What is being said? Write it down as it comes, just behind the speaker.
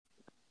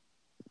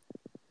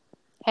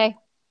Hey.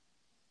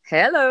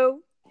 Hello.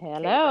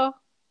 Hello.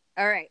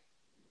 All right.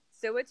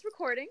 So it's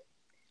recording.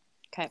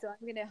 Okay. So I'm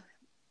going to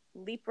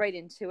leap right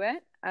into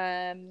it.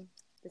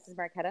 This is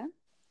Marquetta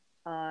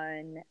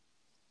on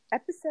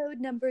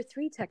episode number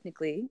 3,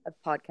 technically, of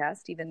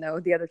podcast, even though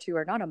the other 2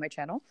 are not on my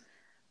channel.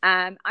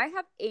 I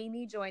have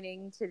Amy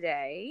joining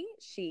today.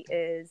 She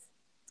is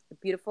a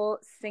beautiful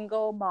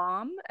single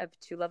mom of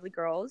 2 lovely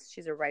girls.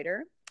 She's a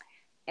writer,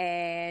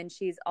 and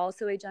she's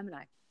also a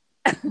Gemini.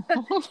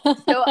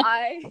 So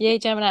Yay,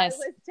 Geminis. I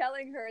was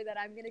telling her that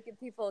I'm going to give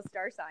people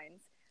star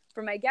signs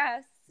for my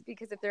guests,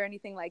 because if they're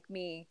anything like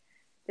me,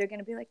 they're going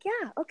to be like,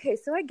 yeah, okay,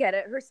 so I get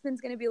it. Her spin's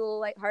going to be a little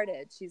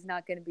lighthearted. She's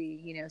not going to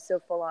be, so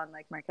full on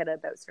like Marquetta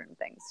about certain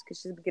things, because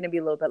she's going to be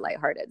a little bit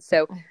lighthearted.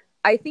 So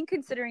I think,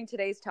 considering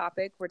today's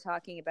topic, we're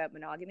talking about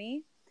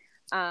monogamy.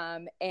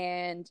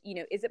 And,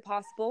 is it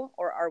possible,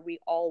 or are we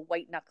all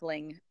white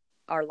knuckling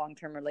our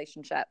long-term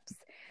relationships?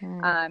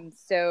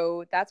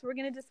 So that's what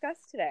we're going to discuss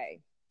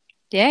today.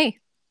 Yay.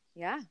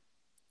 Yeah.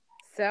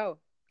 So,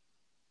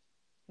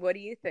 what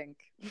do you think?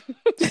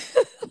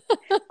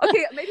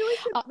 Okay,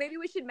 maybe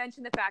we should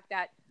mention the fact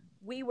that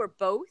we were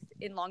both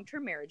in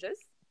long-term marriages,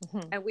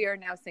 and we are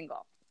now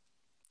single.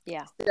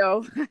 Yeah.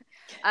 So,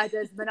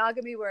 does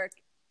monogamy work?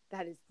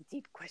 That is the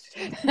deep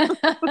question.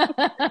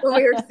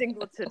 We are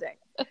single today.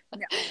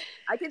 No,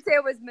 I can say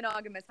I was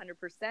monogamous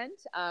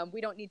 100%.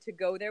 We don't need to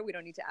go there. We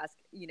don't need to ask,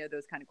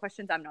 those kind of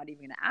questions. I'm not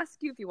even going to ask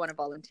you. If you want to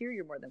volunteer,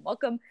 you're more than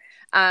welcome.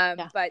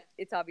 But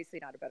it's obviously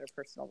not about our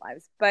personal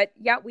lives. But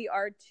yeah, we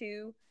are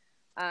 2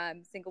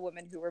 single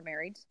women who were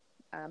married.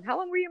 How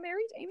long were you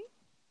married,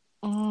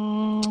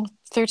 Amy?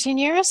 13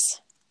 years?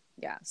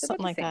 Yeah.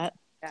 Something like that.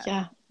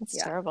 Yeah.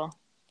 It's terrible.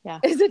 Yeah.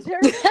 Is it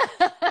terrible?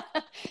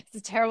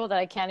 It's terrible that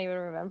I can't even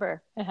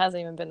remember. It hasn't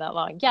even been that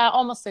long. Yeah,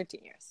 almost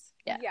 13 years.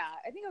 Yeah. Yeah,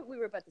 I think we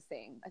were about the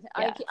same.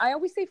 I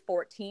always say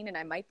 14, and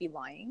I might be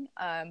lying.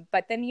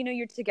 But then,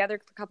 you're together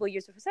for a couple of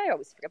years before, so I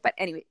always forget. But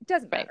anyway, it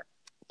doesn't matter.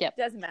 Yep.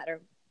 It doesn't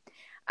matter.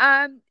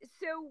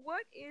 So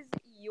what is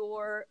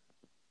your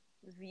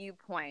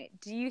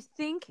viewpoint? Do you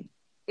think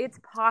it's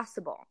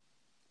possible?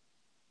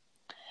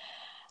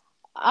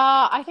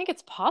 I think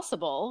it's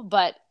possible,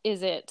 but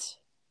is it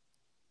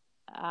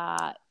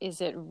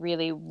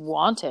really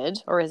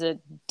wanted, or is it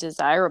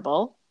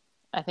desirable?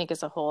 I think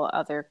is a whole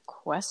other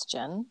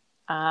question.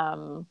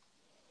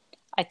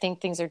 I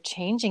think things are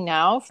changing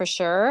now, for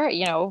sure.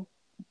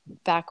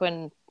 Back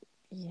when,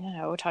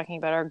 talking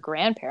about our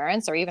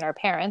grandparents or even our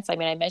parents. I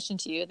mean, I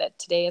mentioned to you that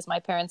today is my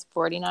parents'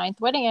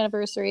 49th wedding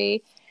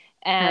anniversary.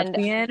 And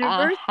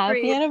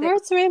happy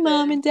anniversary,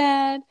 Mom and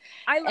Dad.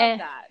 I love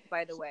that,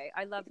 by the way.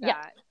 I love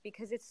that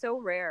because it's so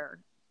rare.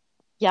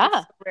 Yeah.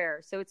 It's so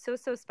rare. So it's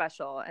so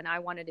special. And I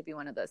wanted to be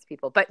one of those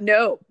people. But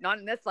no, not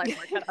in this life,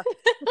 Marquetta.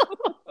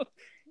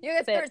 You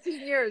get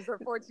 13 years or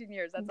 14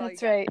 years.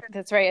 That's right.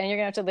 That's right. And you're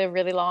going to have to live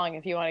really long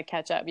if you want to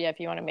catch up. Yeah, if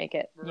you want to make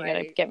it. Right. You got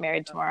to get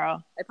married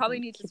tomorrow. I probably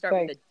need to start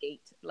with a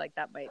date. Like,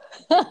 that might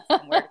be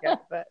somewhere to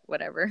go, but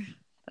whatever.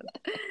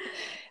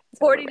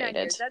 49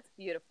 years. That's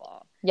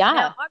beautiful. Yeah.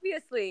 Now,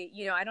 obviously,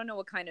 I don't know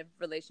what kind of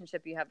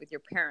relationship you have with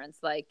your parents.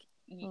 Like,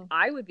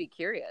 I would be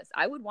curious.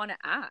 I would want to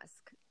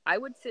ask. I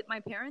would sit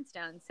my parents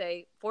down and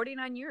say,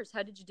 49 years,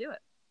 how did you do it?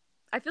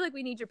 I feel like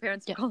we need your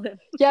parents to call in.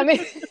 Yeah,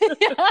 maybe.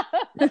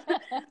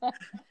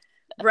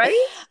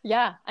 Right?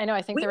 Yeah, I know.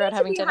 I think they're out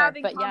having dinner.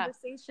 Having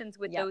conversations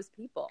with those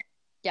people.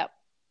 Yep.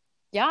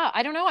 Yeah,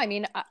 I don't know. I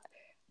mean,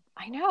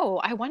 I know.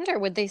 I wonder,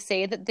 would they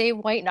say that they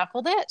white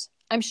knuckled it?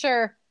 I'm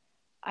sure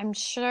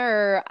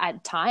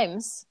at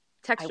times.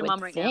 Text your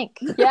mom right now.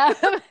 Yeah.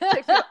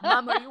 Text your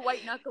mom, are you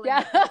white knuckling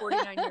it for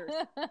 49 years?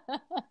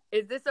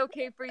 Is this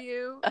okay for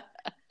you?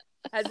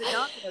 Has it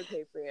not been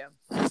okay for you?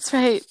 That's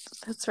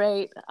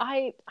right.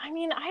 I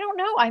mean, I don't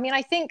know. I mean,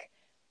 I think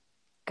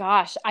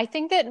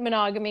that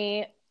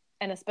monogamy,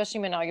 and especially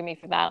monogamy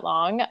for that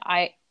long,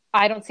 I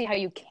don't see how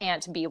you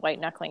can't be white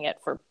knuckling it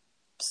for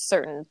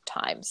certain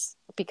times,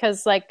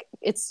 because like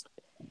it's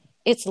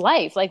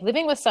life. Like,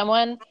 living with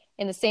someone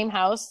in the same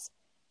house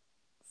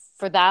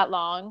for that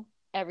long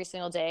every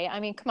single day. I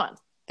mean, come on.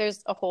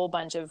 There's a whole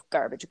bunch of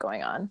garbage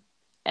going on.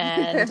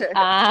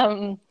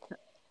 And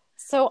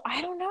so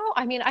I don't know.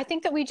 I mean, I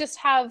think that we just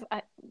have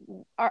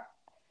our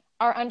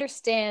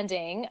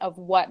understanding of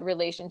what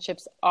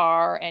relationships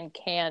are and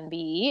can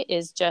be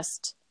is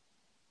just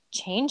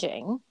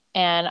changing.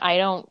 And I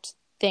don't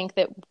think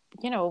that,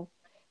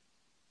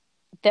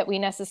 that we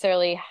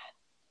necessarily,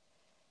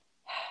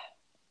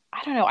 I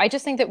don't know. I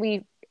just think that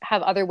we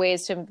have other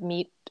ways to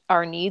meet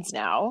our needs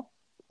now,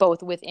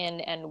 both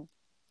within and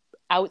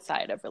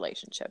outside of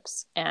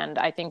relationships. And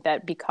I think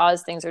that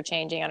because things are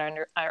changing and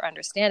our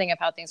understanding of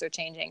how things are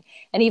changing,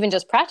 and even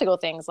just practical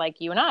things like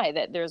you and I,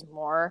 that there's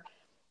more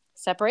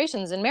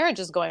separations and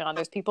marriages going on.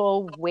 There's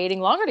people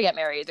waiting longer to get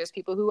married. There's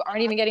people who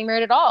aren't even getting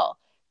married at all.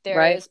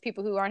 There's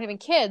people who aren't having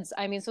kids.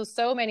 I mean,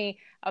 so many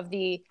of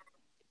the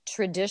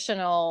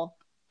traditional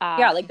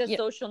like the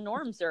social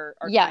norms are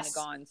kind of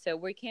gone. So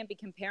we can't be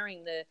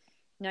comparing the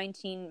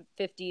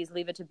 1950s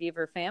Leave It to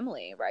Beaver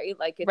family, right?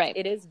 Like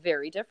it is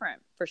very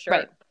different for sure.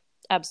 Right.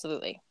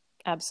 Absolutely.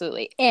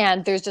 Absolutely.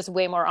 And there's just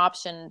way more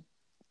option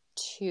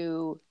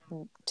to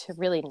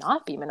really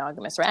not be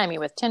monogamous, right? I mean,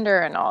 with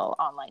Tinder and all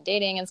online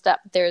dating and stuff,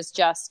 it's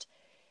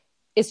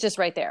just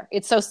right there.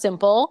 It's so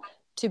simple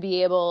to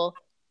be able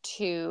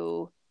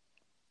to,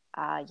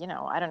 I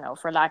don't know,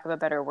 for lack of a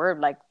better word,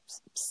 like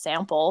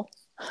sample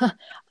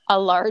a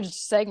large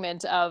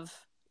segment of,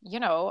 The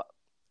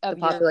of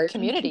your population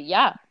community.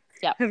 Yeah.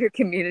 Yeah. of your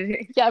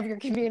community. Yeah. Of your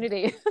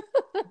community.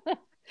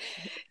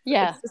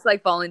 Yeah. It's just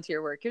like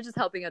volunteer work. You're just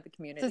helping out the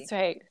community. That's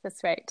right.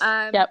 That's right.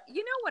 Yep.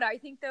 You know what I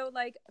think though?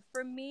 Like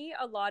for me,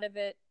 a lot of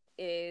it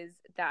is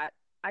that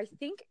I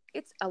think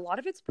a lot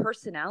of it's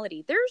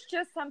personality. There's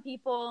just some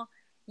people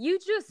you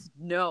just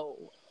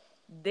know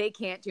they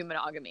can't do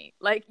monogamy.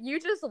 Like you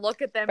just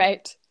look at them,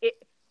 right?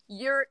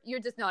 You're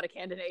just not a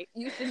candidate.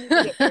 You shouldn't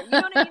even get there. You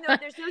know what I mean? Though?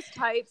 There's those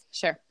types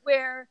sure.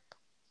 where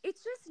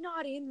it's just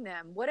not in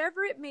them.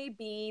 Whatever it may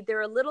be,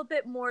 they're a little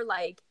bit more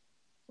like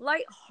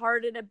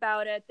lighthearted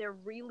about it. They're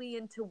really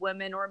into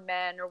women or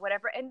men or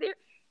whatever, and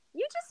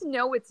you just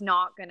know it's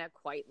not gonna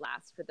quite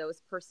last for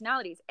those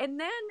personalities. And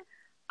then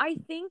I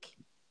think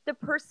the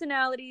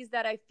personalities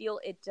that I feel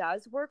it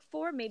does work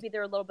for, maybe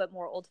they're a little bit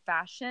more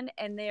old-fashioned,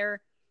 and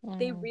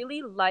they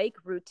really like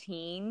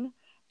routine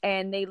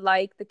and they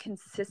like the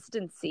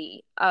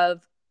consistency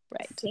of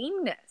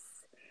sameness.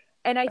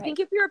 And I think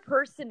if you're a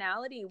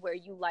personality where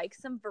you like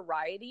some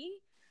variety,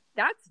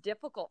 that's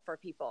difficult for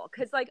people.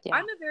 Because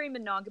I'm a very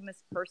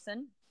monogamous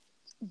person,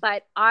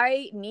 but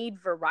I need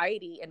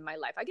variety in my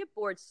life. I get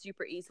bored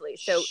super easily.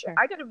 So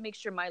I got to make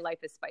sure my life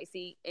is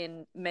spicy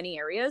in many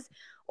areas,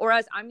 or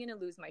else I'm going to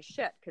lose my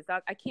shit because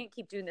I can't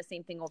keep doing the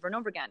same thing over and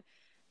over again.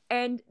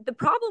 And the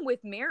problem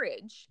with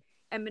marriage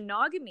and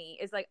monogamy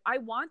is I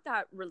want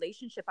that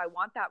relationship. I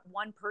want that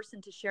one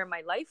person to share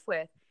my life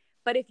with.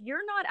 But if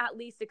you're not at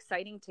least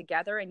exciting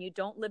together and you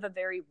don't live a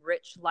very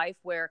rich life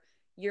where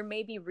you're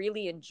maybe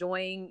really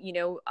enjoying,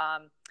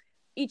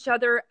 each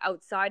other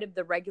outside of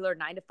the regular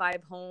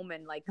 9-to-5 home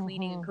and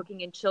cleaning and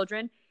cooking and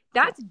children,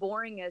 that's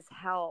boring as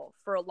hell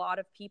for a lot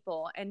of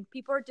people. And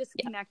people are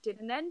disconnected,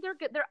 and then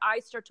their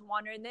eyes start to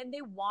wander, and then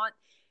they want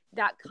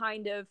that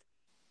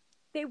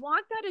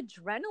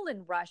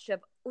adrenaline rush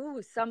of,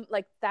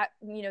 that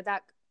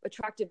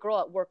attractive girl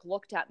at work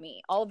looked at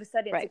me. All of a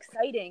sudden it's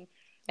exciting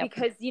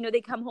because,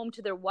 they come home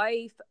to their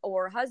wife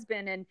or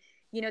husband and,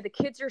 the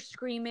kids are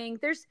screaming.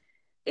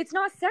 It's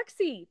not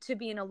sexy to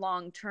be in a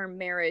long-term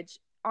marriage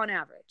on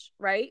average.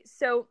 Right.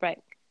 So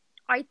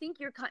I think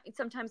you're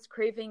sometimes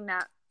craving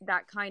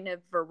that kind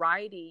of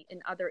variety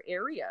in other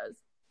areas.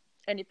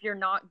 And if you're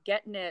not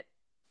getting it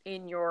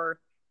in your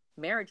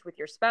marriage with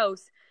your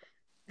spouse,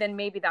 then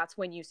maybe that's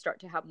when you start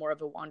to have more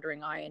of a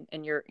wandering eye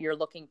and you're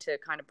looking to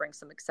kind of bring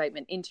some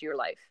excitement into your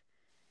life.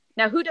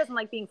 Now, who doesn't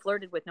like being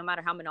flirted with, no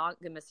matter how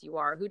monogamous you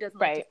are? Who doesn't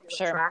like to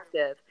feel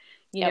attractive?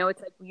 You know,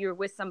 it's like you're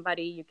with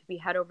somebody, you could be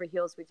head over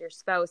heels with your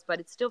spouse, but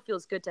it still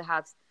feels good to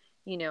have,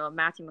 a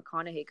Matthew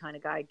McConaughey kind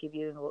of guy give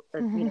you a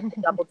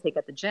double take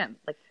at the gym.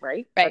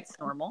 Right? That's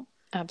normal.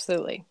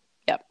 Absolutely.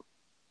 Yep.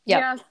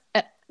 Yeah.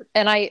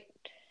 And I,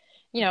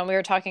 we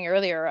were talking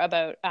earlier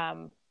about,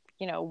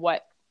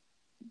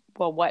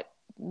 what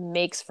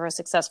makes for a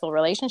successful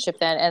relationship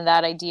then, and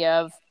that idea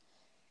of,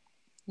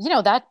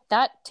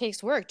 that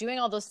takes work, doing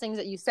all those things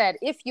that you said.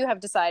 If you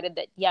have decided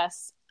that,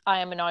 yes, I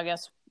am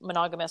monogamous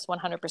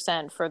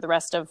 100% for the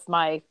rest of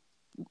my,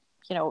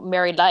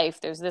 married life,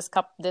 there's this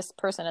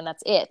person and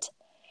that's it,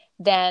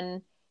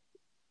 then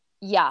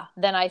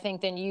I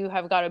think then you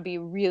have got to be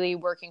really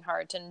working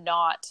hard to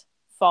not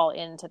fall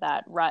into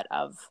that rut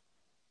of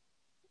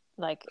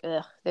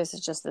this is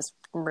just this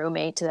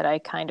roommate that I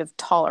kind of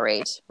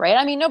tolerate. Right.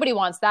 I mean, nobody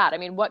wants that. I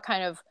mean, what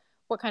kind of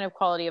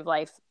quality of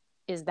life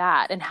is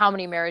that? And how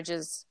many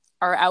marriages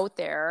are out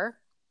there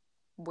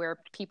where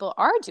people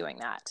are doing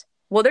that?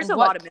 Well, there's a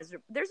lot of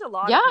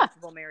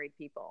miserable married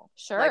people.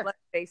 Sure. Let's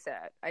face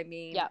it. I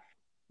mean,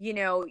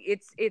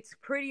 it's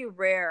pretty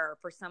rare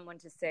for someone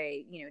to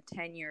say,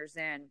 10 years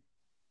in,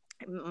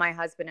 my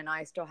husband and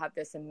I still have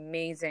this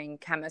amazing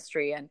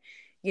chemistry and,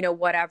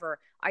 whatever.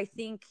 I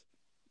think,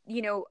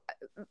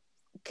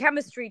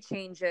 chemistry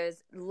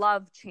changes,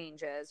 love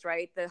changes,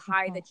 right? The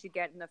high that you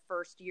get in the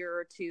first year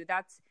or two,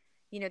 that's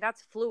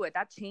fluid,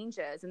 that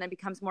changes and then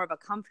becomes more of a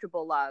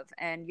comfortable love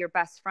and you're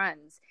best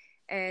friends.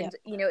 And,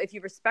 if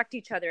you respect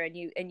each other and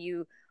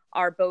you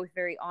are both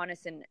very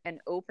honest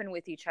and open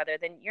with each other,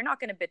 then you're not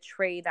going to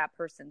betray that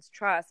person's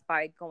trust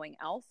by going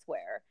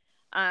elsewhere.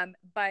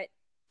 But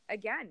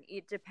again,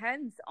 it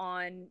depends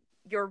on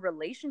your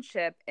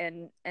relationship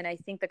and I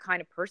think the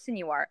kind of person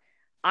you are.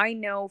 I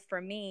know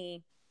for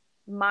me,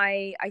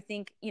 I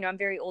think, I'm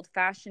very old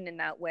fashioned in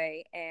that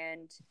way.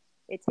 And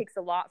it takes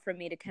a lot for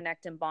me to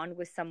connect and bond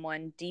with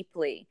someone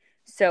deeply.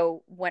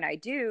 So when I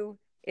do,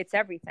 it's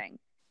everything,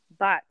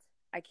 but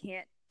I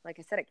can't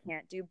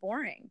do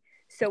boring.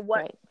 So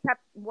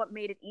what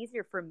made it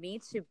easier for me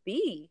to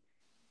be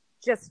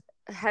just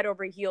head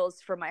over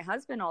heels for my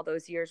husband all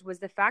those years was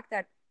the fact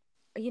that,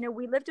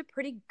 we lived a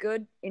pretty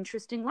good,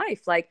 interesting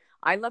life.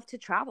 I love to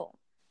travel.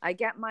 I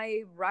get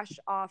my rush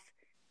off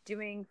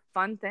doing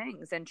fun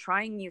things and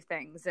trying new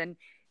things. And,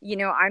 you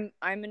know, I'm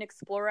an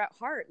explorer at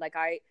heart. Like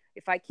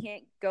if I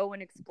can't go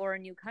and explore a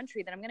new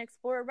country, then I'm going to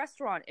explore a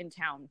restaurant in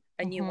town,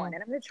 a new one.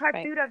 And I'm going to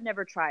try food I've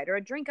never tried, or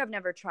a drink I've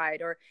never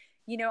tried, or,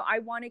 you know, I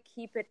want to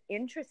keep it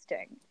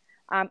interesting.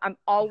 I'm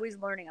always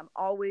learning. I'm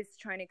always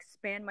trying to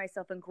expand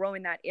myself and grow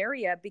in that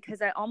area,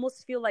 because I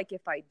almost feel like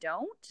if I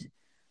don't,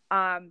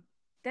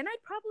 then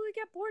I'd probably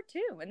get bored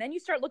too. And then you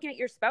start looking at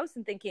your spouse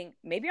and thinking,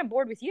 maybe I'm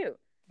bored with you.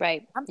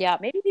 Right. Yeah.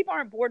 Maybe people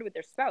aren't bored with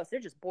their spouse. They're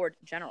just bored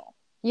in general.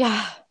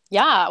 Yeah.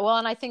 Yeah. Well,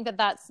 and I think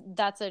that's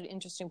an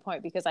interesting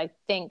point, because I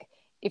think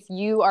if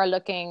you are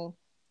looking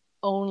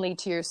only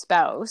to your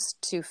spouse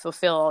to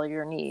fulfill all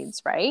your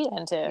needs, right,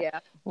 and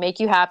to make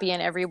you happy in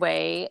every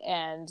way,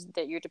 and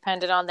that you're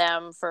dependent on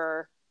them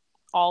for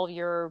all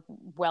your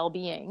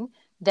well-being,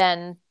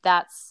 then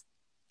I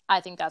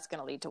think that's going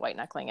to lead to white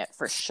knuckling it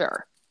for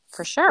sure.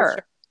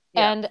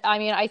 Yeah. And I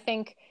mean, I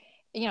think,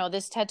 you know,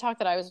 this TED Talk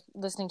that I was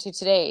listening to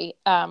today,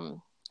 her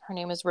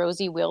name is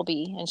Rosie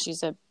Wilby, and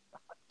she's a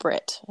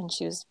Brit, and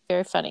she was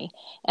very funny,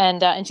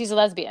 and she's a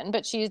lesbian,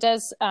 but she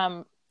does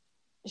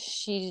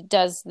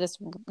this,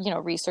 you know,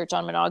 research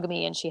on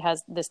monogamy, and she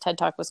has this TED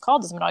Talk was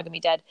called "Is Monogamy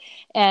Dead?"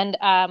 And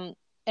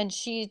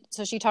she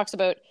talks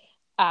about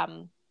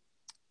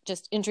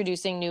just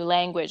introducing new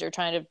language, or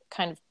trying to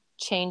kind of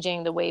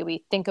changing the way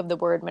we think of the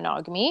word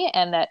monogamy,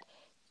 and that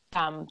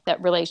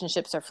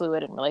relationships are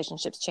fluid, and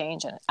relationships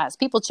change, and as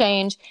people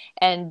change,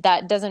 and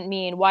that doesn't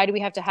mean, why do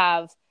we have to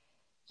have,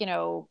 you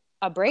know,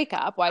 a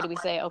breakup? Why do we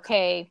say,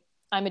 okay,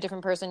 I'm a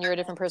different person, you're a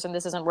different person,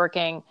 this isn't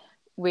working,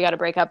 we got to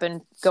break up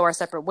and go our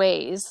separate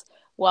ways?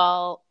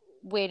 Well,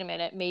 wait a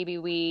minute, maybe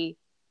we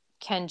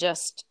can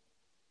just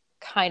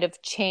kind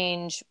of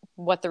change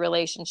what the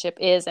relationship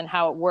is and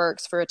how it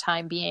works for a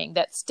time being,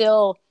 that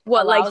still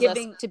allows us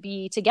to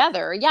be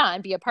together,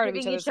 and be a part of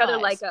each other's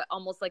lives. Like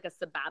almost like a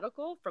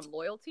sabbatical from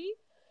loyalty.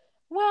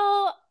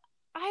 Well,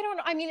 I don't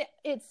know. I mean,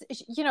 it's,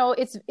 you know,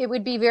 it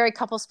would be very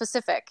couple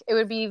specific. It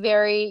would be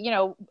very, you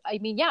know, I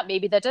mean, yeah,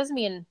 maybe that does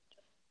mean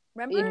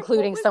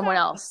including someone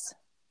else.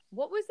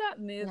 What was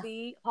that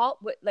movie?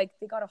 Like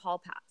they got a hall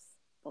pass.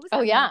 What was that?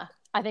 Oh, yeah. Movie?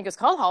 I think it was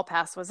called Hall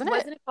Pass, wasn't it?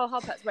 Wasn't it called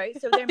Hall Pass?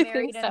 Right. So they're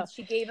married, and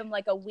she gave him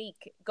like a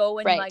week. Go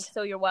and like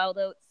sow your wild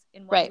oats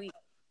in 1 week.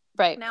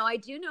 Right. Now I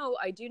do know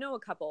a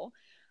couple.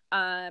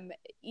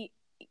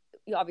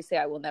 Obviously,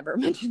 I will never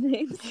mention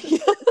names.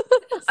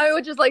 I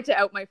would just like to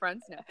out my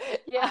friends. No.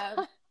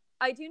 Yeah.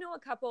 I do know a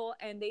couple,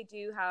 and they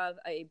do have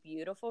a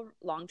beautiful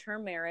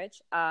long-term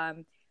marriage.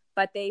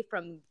 But they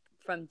from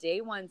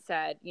day one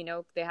said, you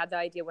know, they had the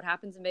idea, what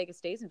happens in Vegas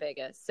stays in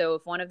Vegas. So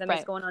if one of them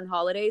is going on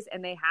holidays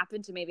and they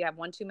happen to maybe have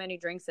one too many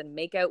drinks and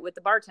make out with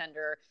the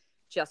bartender,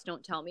 just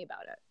don't tell me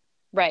about it.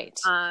 Right.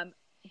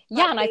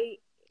 You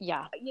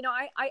know,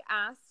 I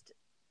asked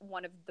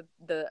one of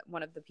the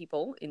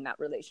people in that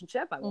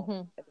relationship, I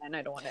won't, again,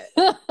 I don't want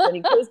to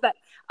any clues, but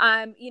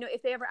you know,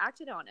 if they ever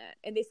acted on it,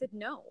 and they said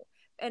no.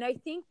 And I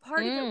think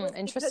part of it was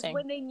because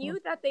when they knew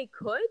that they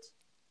could,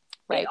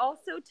 they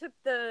also took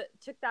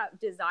that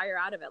desire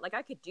out of it. Like,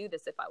 I could do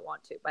this if I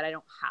want to, but I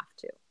don't have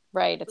to.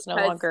 Right. It's no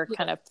longer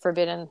kind of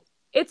forbidden.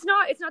 It's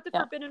not the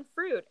forbidden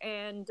fruit.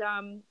 And,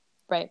 you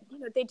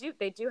know, they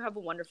do have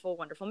a wonderful,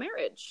 wonderful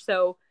marriage.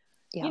 So,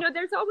 you know,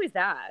 there's always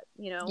that,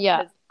 you know,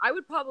 I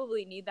would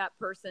probably need that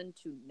person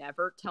to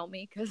never tell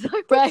me, because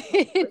I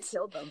would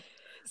kill them.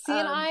 See,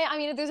 and I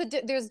mean,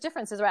 there's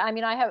differences, right? I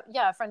mean, I have,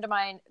 a friend of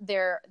mine,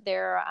 their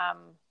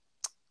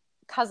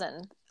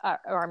cousin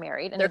are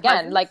married, and they're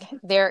again, cousins? Like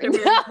they're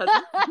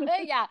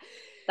yeah,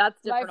 that's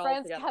different. My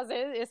friend's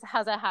cousin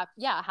has a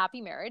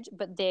happy marriage,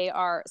 but they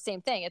are same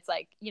thing. It's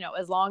like, you know,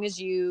 as long as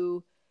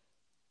you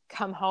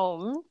come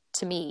home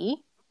to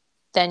me,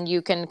 then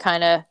you can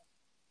kind of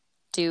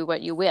do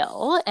what you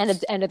will, and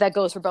that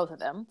goes for both of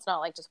them. It's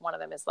not like just one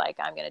of them is like,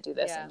 I'm going to do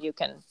this, and you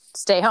can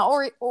stay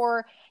home,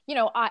 or you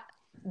know,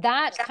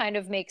 that kind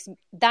of makes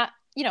that.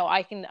 You know,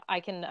 I can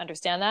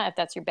understand that if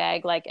that's your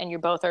bag, like, and you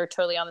both are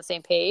totally on the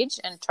same page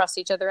and trust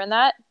each other in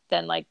that,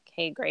 then like,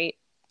 hey, great,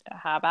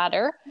 have at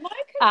her. My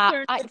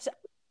concern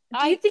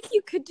do you think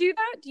you could do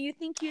that? Do you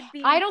think you'd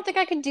be? I don't think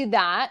I could do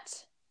that.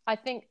 I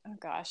think, oh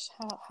gosh,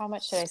 how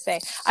much should I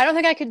say? I don't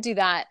think I could do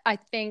that. I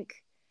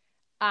think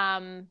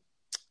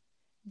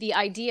the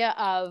idea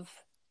of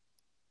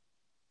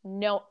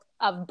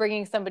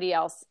bringing somebody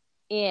else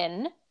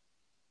in,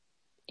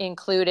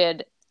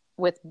 included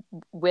with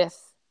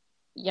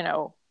you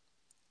know,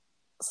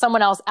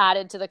 someone else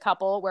added to the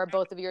couple where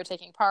both of you are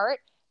taking part,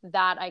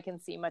 that I can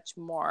see much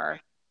more.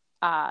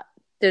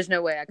 There's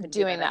no way I could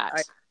doing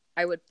that.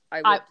 I would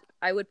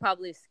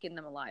probably skin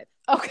them alive.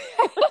 Okay.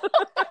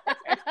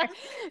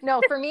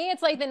 No, for me,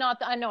 it's like the not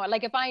the unknown.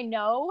 Like if I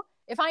know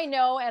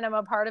and I'm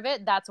a part of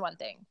it, that's one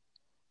thing.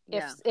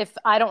 If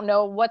I don't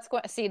know what's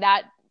going, see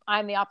that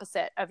I'm the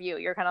opposite of you.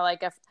 You're kind of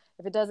like, if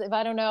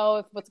I don't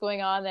know what's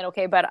going on, then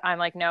okay. But I'm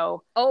like,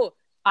 no. Oh,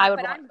 I'm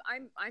not.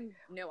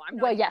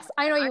 Well, yes,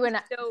 I know you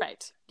and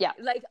right. Yeah.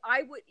 Like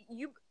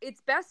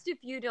it's best if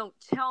you don't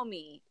tell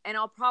me, and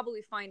I'll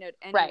probably find out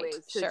anyways.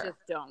 Right, so just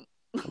don't.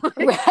 Like,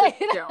 Right.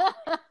 just don't.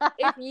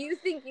 If you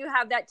think you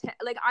have that,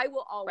 like, I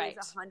will always Right.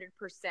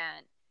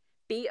 100%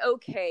 be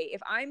okay.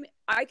 If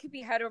I could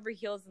be head over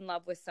heels in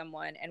love with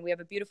someone and we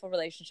have a beautiful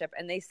relationship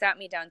and they sat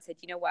me down and said,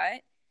 you know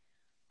what?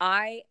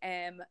 I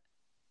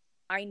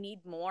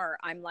need more.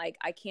 I'm like,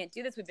 I can't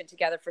do this. We've been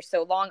together for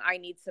so long. I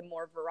need some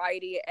more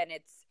variety. And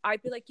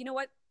I'd be like, you know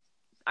what?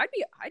 I'd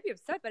be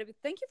upset, but I'd be,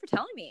 thank you for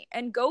telling me,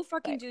 and go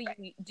fucking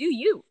Right. do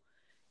you,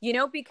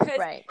 because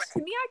Right. to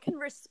me, I can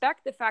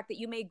respect the fact that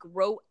you may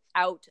grow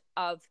out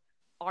of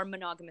our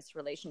monogamous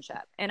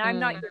relationship, and I'm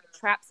not here to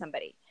trap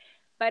somebody,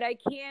 but I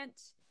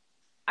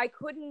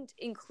couldn't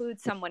include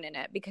someone in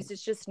it because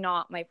it's just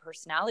not my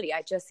personality.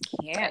 I just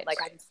can't. Right. Like,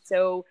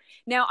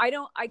 now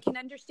I can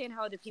understand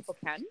how other people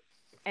can,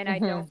 and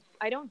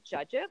I don't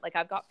judge it. Like,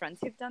 I've got friends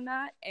who've done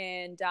that,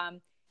 and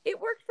it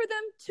worked for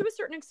them to a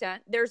certain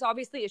extent. There's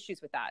obviously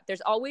issues with that.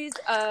 There's always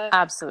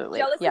Absolutely.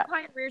 jealousy Yeah.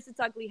 kind of rears its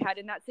ugly head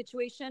in that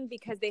situation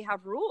because they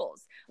have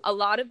rules. A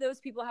lot of those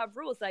people have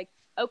rules, like,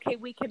 okay,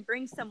 we can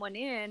bring someone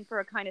in for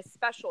a kind of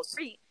special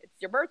treat. It's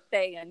your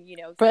birthday, and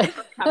Right.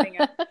 coming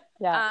in.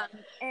 Yeah.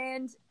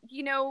 And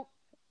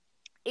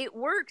it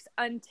works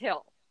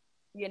until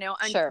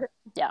Sure.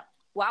 Yeah.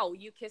 wow,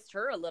 you kissed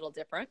her a little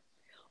different,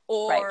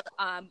 or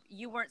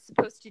you weren't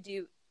supposed to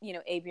do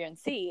A, B, and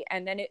C,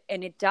 and then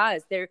it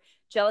does. Their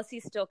jealousy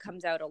still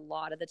comes out a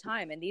lot of the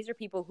time, and these are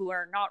people who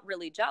are not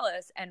really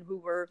jealous and who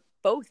were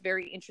both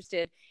very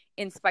interested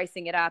in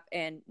spicing it up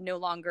and no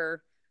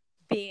longer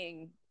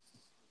being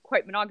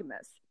quite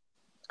monogamous.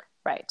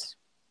 Right.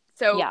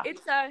 So Yeah.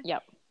 it's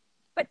Yep.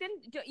 but then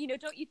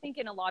don't you think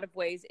in a lot of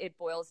ways it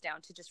boils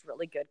down to just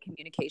really good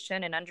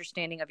communication and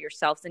understanding of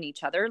yourselves and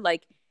each other?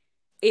 Like,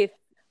 if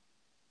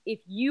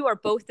you are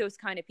both those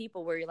kind of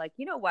people where you're like,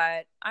 you know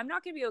what, I'm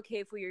not going to be okay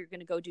if we're going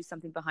to go do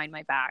something behind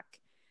my back.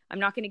 I'm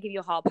not going to give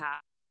you a hall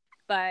pass,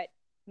 but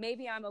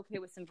maybe I'm okay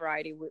with some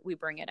variety. We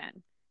bring it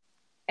in.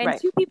 And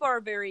two people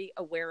are very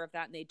aware of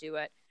that and they do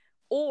it.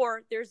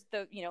 Or there's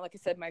the, like I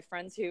said, my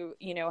friends who,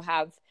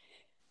 have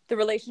the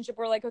relationship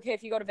where, like, okay,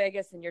 if you go to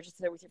Vegas and you're just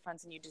there with your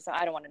friends and you just,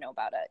 I don't want to know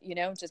about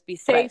it, just be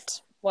safe,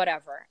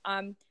 whatever.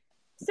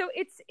 So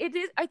it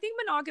is, I think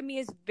monogamy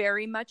is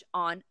very much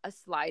on a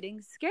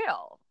sliding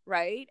scale,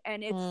 right?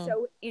 And it's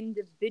so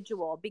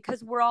individual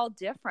because we're all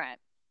different.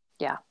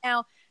 Yeah.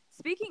 Now,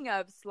 speaking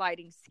of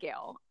sliding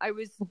scale,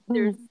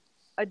 there's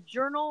a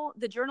journal,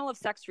 the Journal of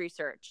Sex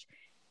Research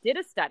did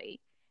a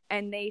study,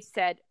 and they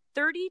said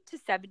 30 to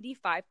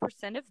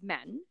 75% of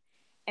men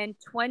and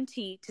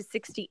 20 to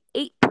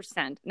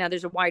 68%. Now,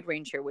 there's a wide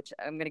range here, which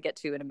I'm going to get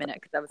to in a minute,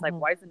 because I was like,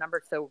 why is the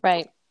number so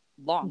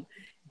long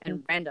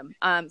and random?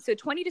 So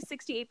 20 to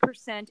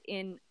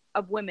 68%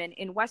 of women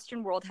in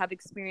Western world have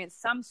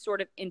experienced some sort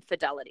of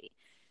infidelity.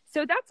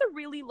 So that's a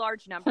really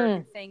large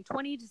number. Saying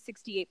 20 to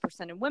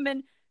 68% of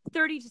women,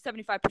 30 to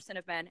 75%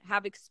 of men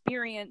have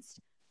experienced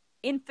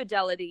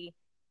infidelity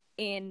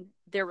in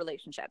their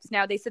relationships.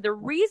 Now, they said the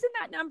reason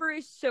that number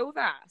is so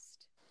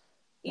vast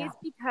is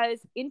because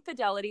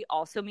infidelity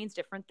also means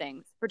different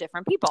things for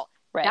different people.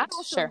 Right. That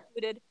also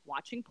included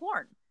watching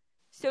porn.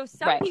 So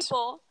some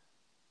people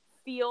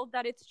feel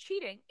that it's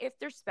cheating if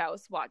their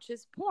spouse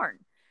watches porn.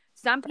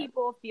 Some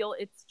people feel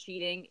it's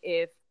cheating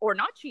or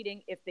not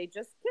cheating if they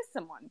just kiss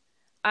someone.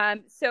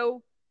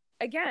 So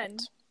again,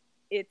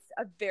 it's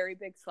a very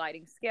big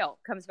sliding scale.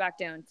 Comes back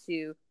down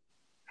to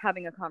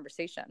having a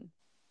conversation.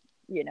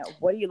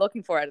 What are you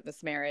looking for out of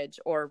this marriage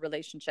or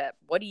relationship?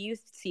 What do you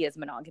see as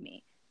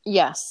monogamy?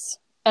 Yes.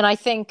 And I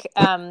think,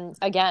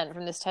 again,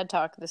 from this TED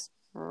Talk, this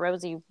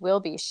Rosie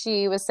Wilby,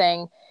 she was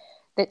saying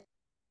that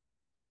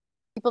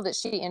people that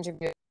she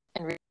interviewed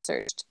and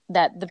researched,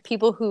 that the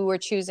people who were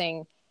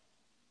choosing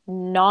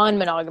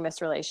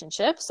non-monogamous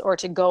relationships or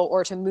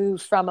to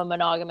move from a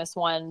monogamous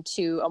one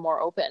to a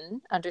more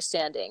open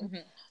understanding,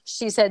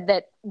 she said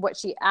that what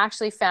she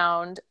actually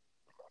found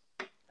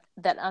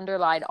that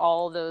underlied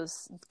all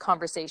those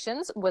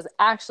conversations was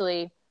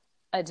actually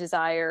a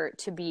desire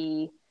to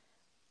be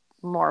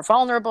more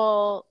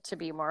vulnerable, to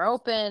be more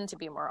open, to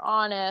be more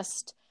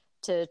honest,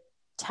 to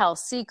tell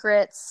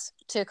secrets,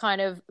 to kind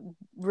of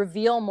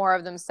reveal more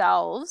of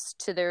themselves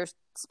to their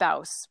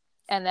spouse.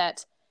 And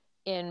that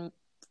in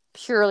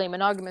purely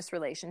monogamous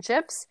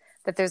relationships,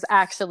 that there's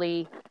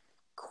actually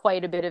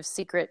quite a bit of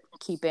secret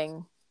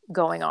keeping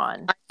going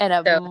on,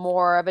 and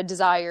more of a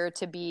desire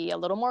to be a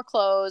little more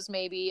closed,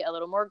 maybe a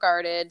little more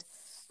guarded.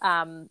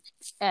 And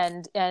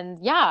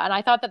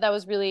I thought that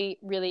was really,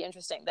 really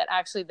interesting, that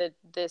actually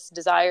this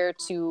desire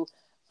to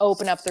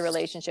open up the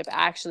relationship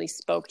actually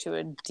spoke to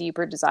a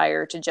deeper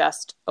desire to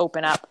just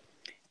open up,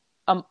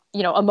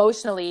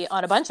 emotionally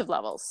on a bunch of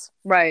levels.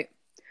 Right.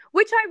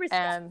 Which I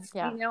respect.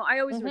 I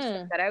always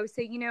respect that. I always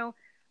say,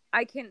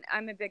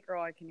 I'm a big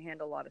girl. I can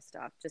handle a lot of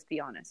stuff. Just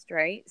be honest.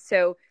 Right.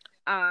 So,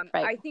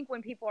 I think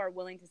when people are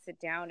willing to sit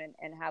down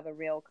and have a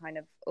real kind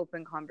of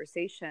open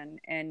conversation,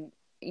 and,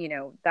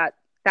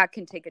 that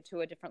can take it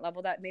to a different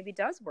level that maybe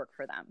does work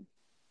for them.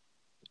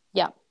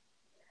 Yeah.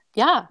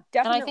 Yeah.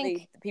 Definitely. And I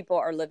think people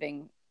are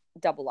living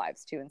double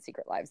lives too, and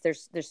secret lives.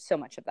 There's so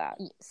much of that.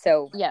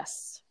 So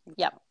yes.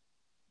 Yep.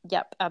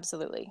 Yep,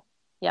 absolutely.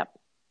 Yep.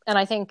 And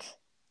I think,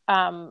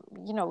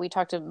 we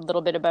talked a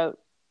little bit about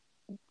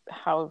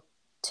how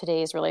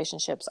today's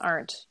relationships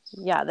aren't,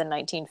 the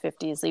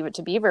 1950s Leave It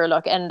to Beaver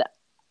look. And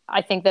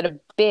I think that a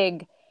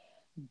big,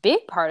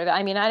 big part of it,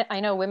 I mean, I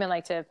know women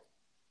like to,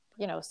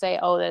 say,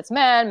 oh, that's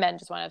men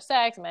just want to have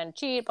sex, men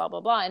cheat, blah,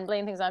 blah, blah, and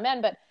blame things on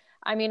men. But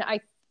I mean,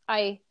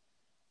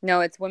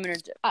 no, it's women are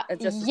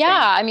just as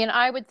yeah, same. I mean,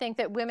 I would think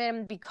that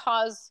women,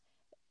 because,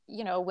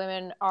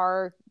 women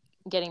are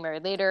getting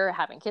married later,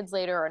 having kids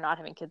later, or not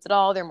having kids at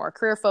all, they're more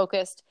career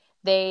focused.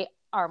 They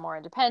are more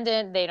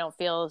independent. They don't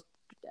feel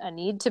a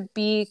need to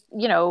be,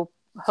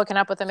 hooking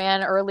up with a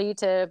man early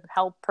to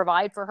help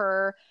provide for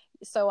her.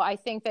 So I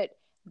think that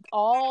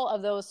all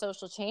of those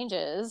social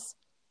changes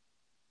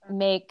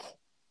make,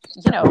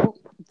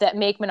 that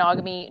make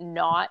monogamy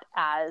not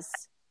as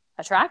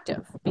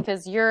attractive,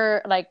 because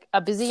you're like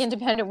a busy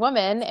independent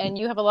woman and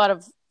you have a lot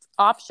of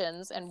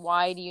options. And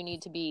why do you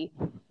need to be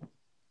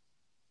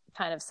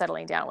kind of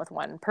settling down with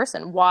one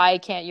person? Why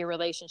can't your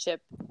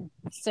relationship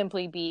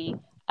simply be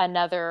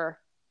another,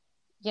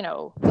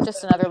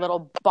 just another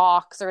little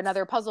box or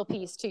another puzzle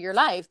piece to your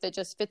life that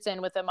just fits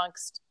in with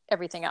amongst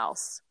everything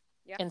else?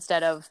 Yeah.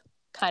 Instead of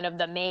kind of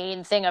the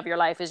main thing of your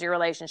life is your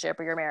relationship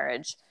or your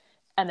marriage.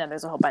 And then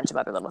there's a whole bunch of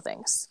other little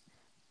things,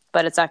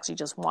 but it's actually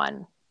just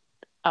one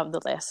of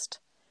the list.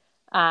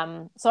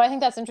 So I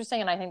think that's interesting.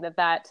 And I think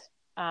that,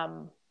 I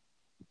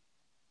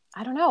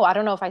don't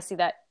know if I see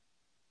that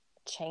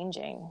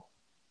changing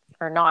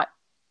or not.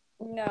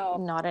 No,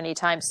 not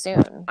anytime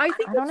soon. I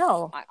don't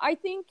know. I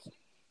think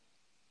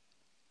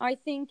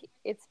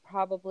it's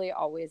probably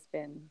always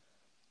been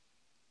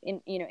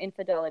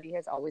infidelity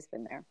has always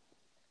been there.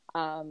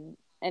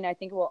 And I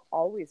think it will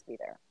always be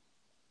there.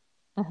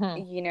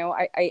 Mm-hmm.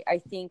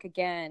 I think,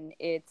 again,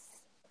 it's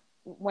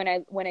when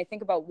I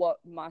think about what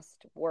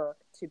must work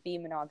to be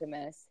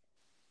monogamous,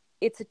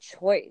 it's a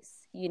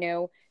choice.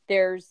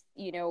 There's,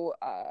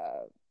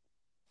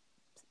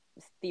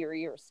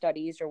 theory or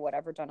studies or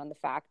whatever done on the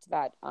fact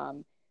that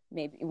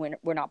maybe when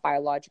we're not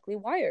biologically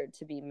wired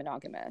to be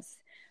monogamous.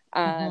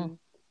 Mm-hmm.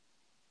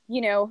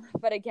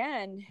 But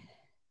again,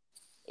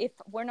 if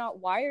we're not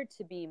wired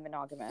to be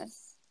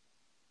monogamous,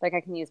 like I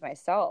can use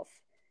myself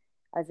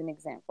as an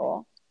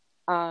example.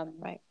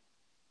 Right.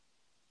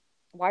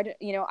 Why do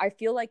I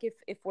feel like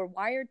if we're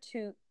wired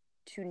to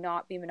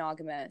not be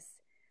monogamous,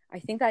 I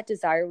think that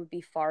desire would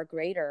be far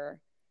greater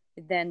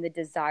than the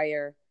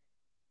desire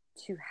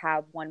to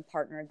have one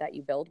partner that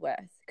you build with.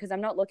 Because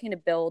I'm not looking to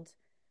build,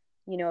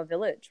 a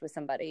village with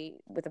somebody,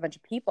 with a bunch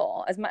of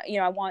people. As my,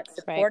 I want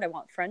support, right. I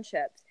want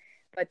friendships,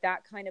 but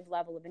that kind of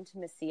level of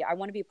intimacy, I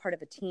want to be part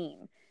of a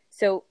team.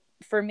 So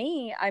for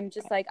me, I'm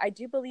just like, I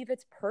do believe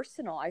it's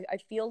personal. I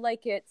feel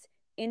like it's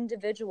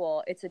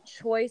individual. It's a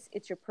choice.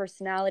 It's your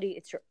personality.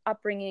 It's your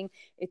upbringing.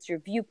 It's your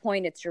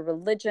viewpoint. It's your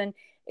religion.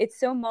 It's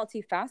so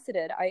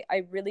multifaceted.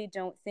 I really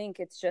don't think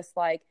it's just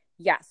like,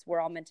 yes, we're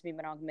all meant to be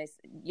monogamous.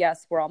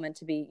 Yes, we're all meant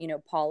to be,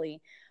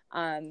 poly.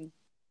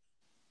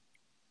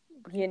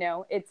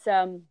 It's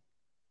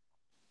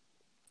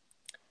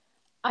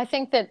I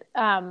think that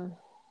I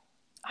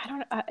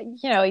don't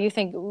you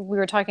think we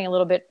were talking a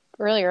little bit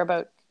earlier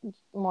about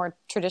more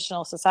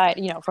traditional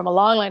society, from a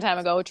long time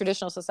ago,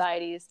 traditional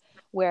societies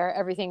where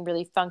everything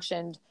really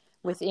functioned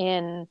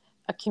within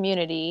a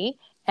community,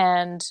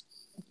 and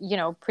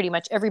pretty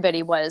much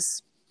everybody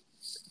was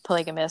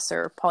polygamous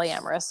or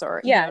polyamorous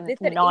or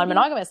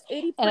non-monogamous.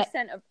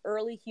 80% of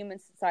early human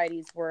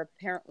societies were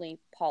apparently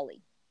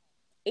poly.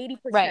 80%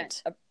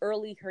 right. of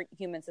early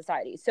human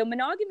societies. So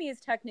monogamy is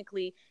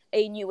technically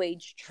a new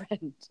age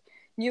trend.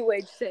 New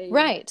age saying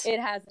right. It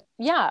has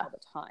all the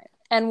time.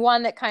 And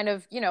one that kind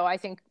of, I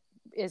think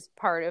is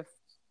part of,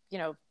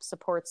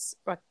 supports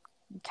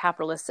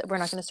capitalist. We're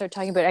not going to start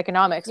talking about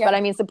economics, but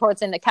I mean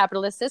supports in the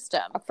capitalist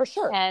system. For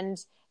sure. And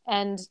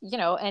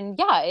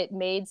it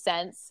made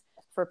sense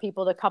for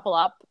people to couple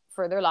up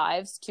for their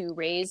lives, to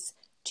raise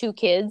 2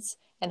 kids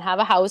and have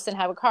a house and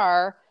have a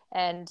car.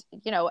 And,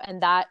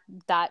 and that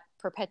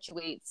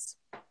perpetuates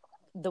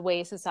the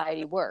way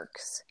society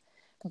works.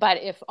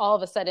 But if all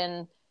of a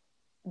sudden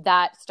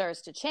that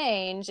starts to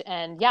change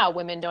and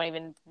women don't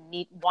even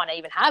want to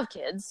even have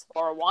kids,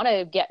 or want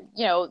to get,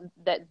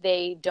 that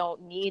they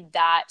don't need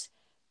that,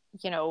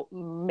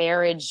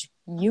 marriage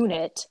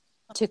unit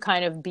to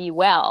kind of be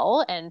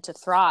well and to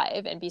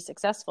thrive and be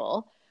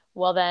successful,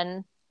 well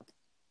then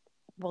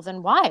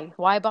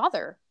why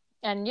bother?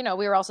 And,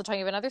 we were also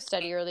talking about another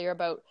study earlier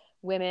about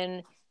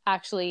women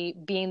actually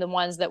being the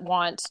ones that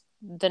want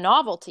the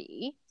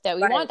novelty, that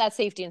we want that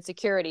safety and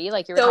security,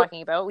 like you were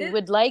talking about. We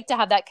would like to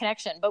have that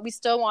connection, but we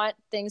still want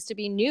things to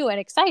be new and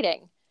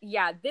exciting.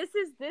 Yeah, this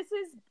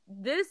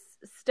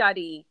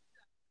study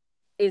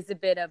is a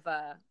bit of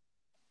a,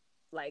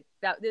 like,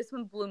 that. This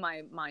one blew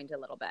my mind a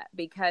little bit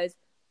because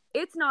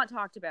it's not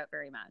talked about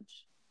very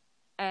much,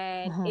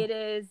 and mm-hmm.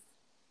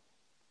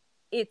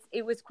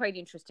 It was quite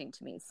interesting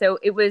to me. So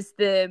it was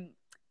the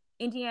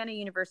Indiana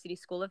University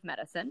School of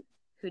Medicine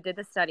who did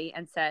the study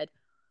and said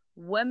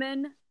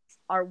women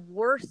are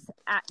worse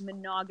at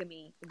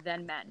monogamy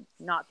than men,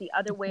 not the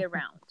other way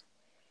around.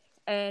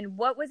 And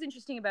what was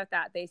interesting about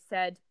that, they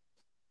said,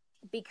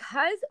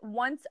 because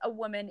once a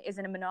woman is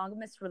in a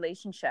monogamous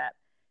relationship,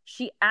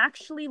 she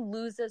actually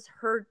loses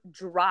her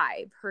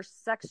drive, her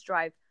sex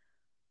drive,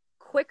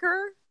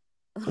 quicker,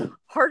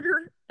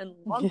 harder, and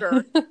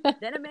longer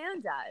than a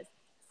man does.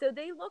 So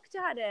they looked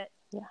at it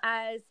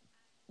as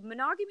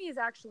monogamy is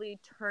actually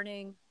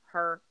turning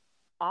her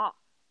off.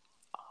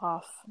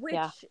 Which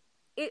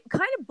it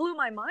kind of blew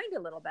my mind a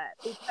little bit,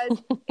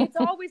 because it's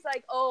always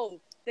like, oh,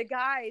 the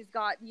guy's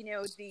got,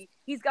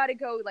 he's got to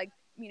go like,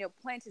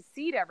 plant a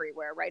seed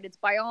everywhere, right? It's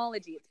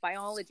biology.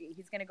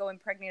 He's going to go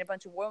impregnate a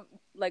bunch of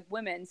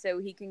women so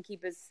he can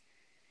keep his,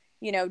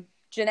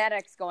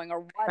 genetics going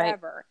or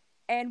whatever.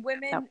 Right. And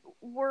women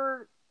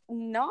were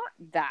not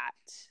that.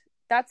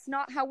 That's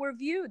not how we're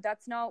viewed.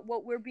 That's not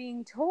what we're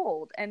being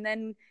told. And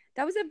then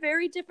that was a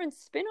very different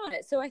spin on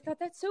it. So I thought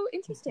that's so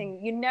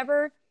interesting. You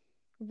never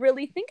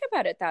really think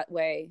about it that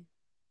way,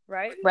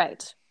 right?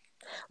 Right.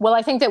 Well,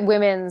 I think that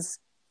women's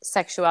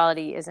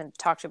sexuality isn't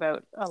talked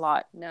about a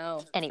lot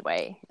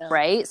anyway,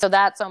 right? So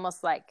that's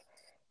almost like,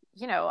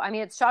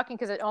 it's shocking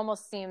because it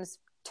almost seems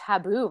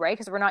taboo, right?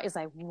 Because it's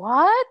like,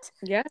 what?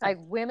 Yeah. Like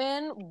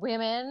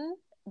women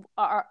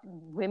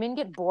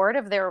get bored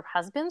of their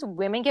husbands.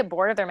 Women get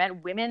bored of their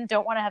men. Women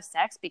don't want to have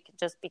sex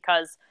just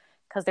because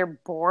they're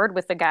bored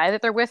with the guy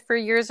that they're with for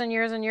years and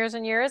years and years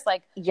and years.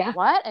 Like,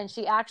 what? And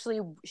she actually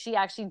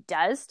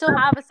does still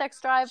have a sex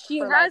drive. She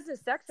has a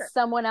sex drive.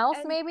 Someone else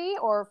maybe,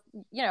 or,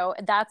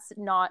 that's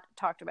not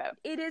talked about.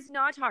 It is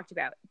not talked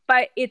about,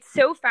 but it's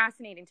so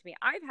fascinating to me.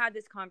 I've had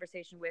this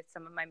conversation with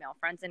some of my male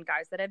friends and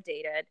guys that I've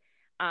dated.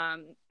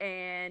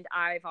 And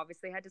I've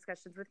obviously had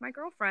discussions with my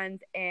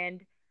girlfriends,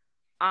 and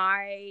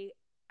I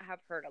have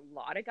heard a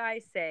lot of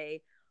guys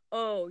say,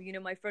 oh,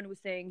 my friend was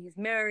saying he's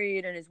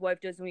married and his wife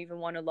doesn't even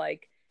want to,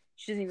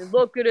 she doesn't even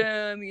look at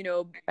him, he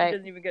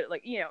doesn't even get,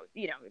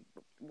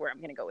 where I'm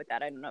going to go with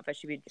that. I don't know if I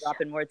should be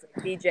dropping words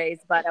like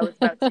DJs, but I was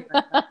about to.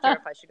 I'm not sure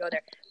if I should go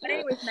there. But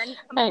anyways, men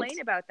complain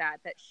about that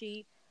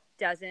she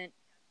doesn't,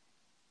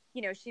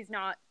 she's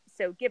not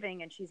so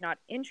giving and she's not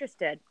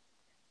interested.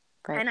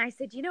 Right. And I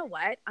said, you know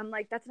what? I'm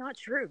like, that's not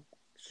true.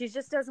 She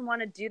just doesn't want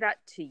to do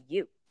that to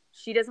you.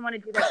 She doesn't want to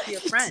do that to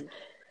your friend.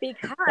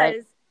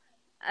 Because,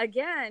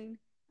 again,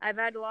 I've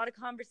had a lot of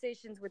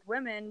conversations with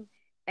women,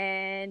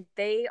 and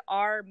they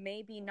are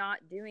maybe not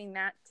doing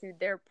that to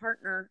their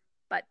partner,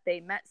 but they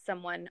met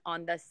someone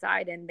on the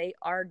side and they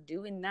are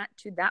doing that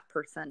to that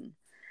person.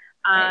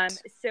 Right.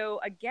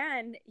 So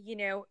again,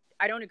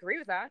 I don't agree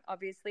with that.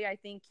 Obviously, I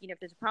think, if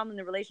there's a problem in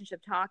the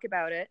relationship, talk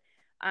about it.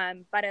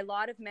 But a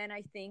lot of men,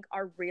 I think,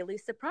 are really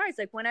surprised.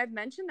 Like when I've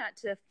mentioned that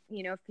to,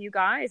 a few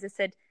guys, I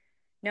said,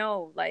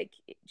 no,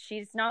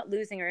 she's not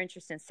losing her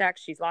interest in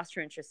sex. She's lost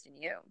her interest in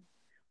you.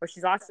 Or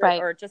she's lost her,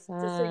 or just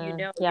so you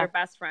know, your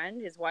best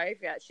friend, his wife,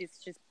 she's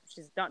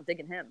not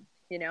digging him,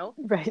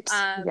 Right.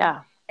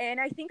 And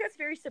I think that's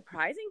very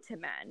surprising to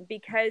men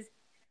because,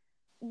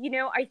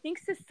 I think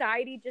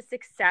society just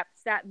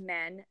accepts that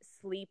men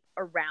sleep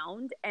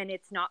around and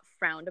it's not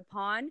frowned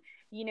upon.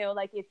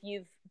 If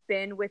you've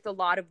been with a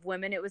lot of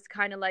women, it was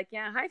kind of like,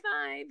 yeah, high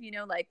five,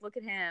 look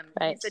at him.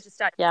 Right. He's such a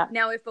stud. Yeah.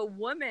 Now, if a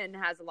woman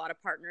has a lot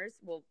of partners,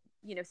 well,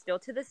 still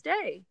to this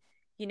day,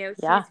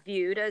 she's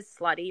viewed as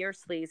slutty or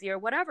sleazy or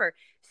whatever.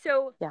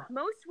 So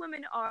most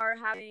women are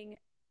having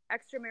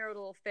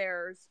extramarital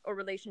affairs or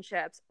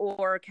relationships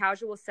or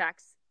casual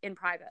sex in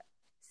private,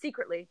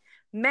 secretly.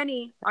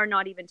 Many are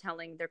not even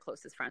telling their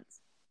closest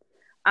friends.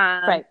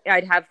 Right.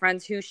 I'd have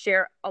friends who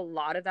share a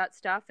lot of that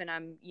stuff, and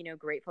I'm,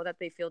 grateful that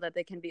they feel that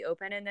they can be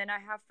open. And then I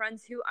have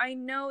friends who I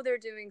know they're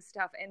doing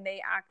stuff and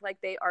they act like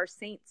they are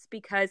saints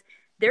because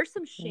there's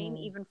some shame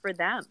even for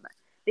them.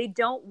 They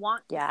don't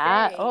want to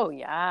say,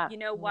 you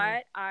know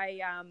what,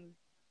 I'm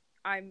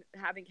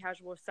having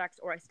casual sex,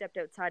 or I stepped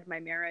outside my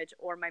marriage,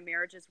 or my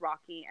marriage is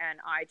rocky and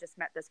I just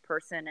met this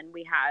person and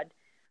we had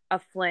a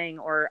fling,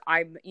 or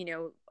I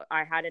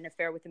had an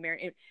affair with a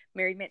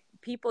married man.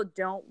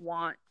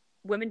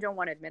 Women don't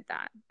want to admit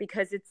that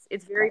because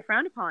it's very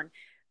frowned upon.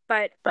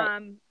 But,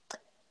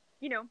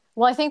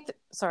 well, I think,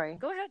 sorry.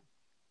 Go ahead.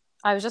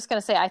 I was just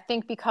going to say, I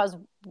think because,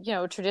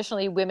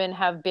 traditionally women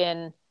have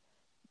been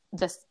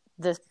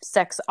the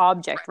sex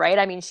object, right?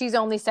 I mean, she's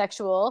only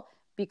sexual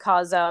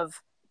because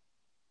of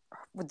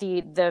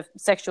the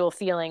sexual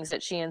feelings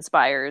that she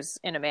inspires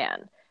in a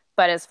man.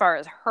 But as far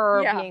as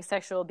her being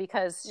sexual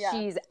because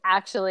she's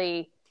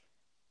actually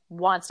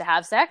wants to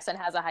have sex and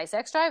has a high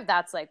sex drive,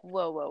 that's like,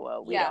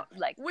 whoa. We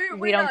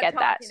don't get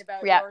that.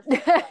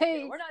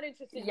 We're not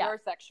interested in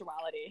your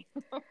sexuality.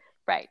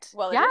 Right.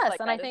 Well, yes.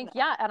 And I think,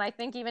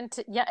 even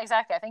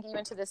exactly. I think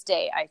even to this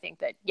day, I think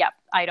that,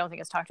 I don't think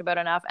it's talked about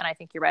enough. And I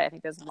think you're right. I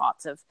think there's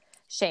lots of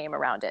shame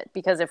around it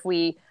because if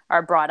we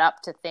are brought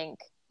up to think,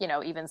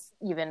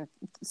 even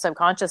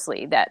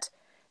subconsciously that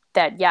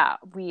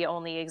we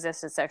only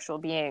exist as sexual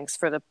beings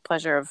for the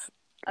pleasure of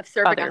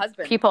serving other a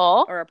husband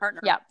people or a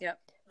partner.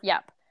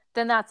 Yep.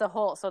 Then that's a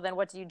whole. So then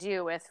what do you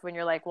do with when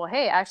you're like, well,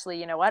 hey, actually,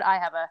 you know what? I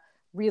have a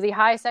really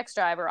high sex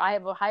drive, or I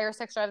have a higher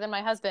sex drive than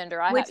my husband,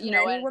 or I Which have, you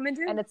know, many women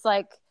do. and it's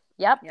like,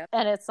 yep. Yep.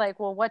 And it's like,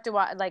 well, what do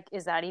I like?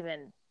 Is that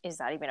even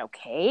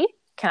okay?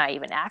 Can I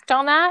even act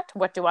on that?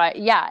 What do I,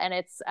 yeah. And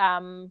it's,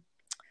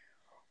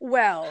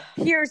 well,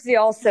 here's the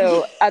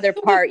also other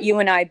part, you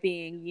and I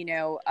being, you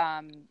know,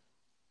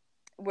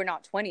 we're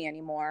not 20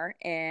 anymore.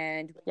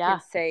 And we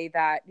can say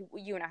that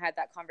you and I had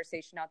that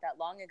conversation not that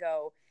long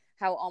ago,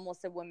 how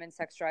almost a woman's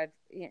sex drive,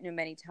 you know,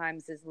 many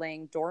times is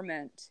laying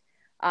dormant,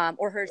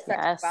 or her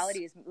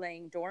sexuality is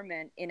laying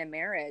dormant in a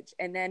marriage.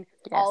 And then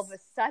all of a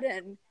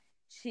sudden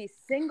she's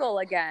single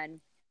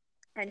again,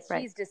 and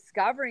she's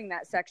discovering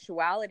that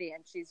sexuality,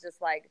 and she's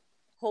just like,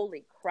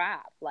 holy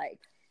crap. Like,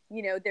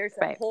 you know, there's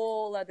a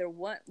whole other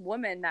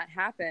woman that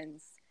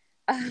happens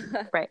in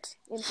the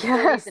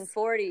 30s and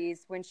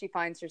 40s when she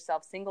finds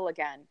herself single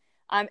again.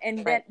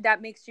 And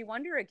that makes you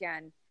wonder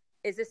again,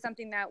 is this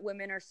something that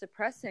women are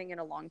suppressing in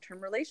a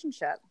long-term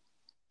relationship?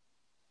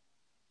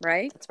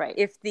 Right? That's right.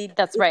 If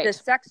the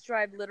sex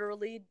drive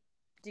literally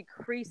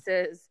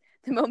decreases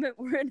the moment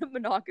we're in a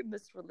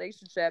monogamous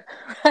relationship,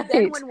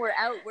 then when we're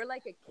out, we're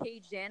like a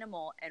caged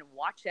animal, and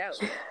watch out.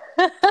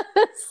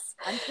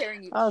 I'm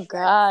carrying you. Oh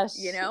gosh.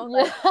 You know?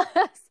 Like,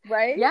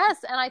 right? Yes.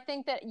 And I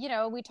think that, you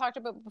know, we talked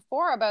about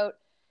before about,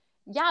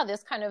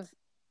 this kind of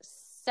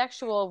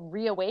sexual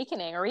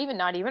reawakening, or even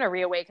not even a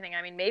reawakening.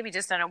 I mean, maybe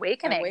just an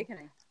awakening.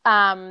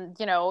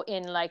 You know,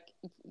 in like,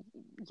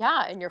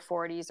 in your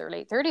 40s or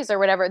late 30s or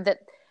whatever,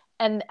 that,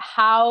 and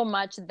how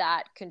much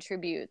that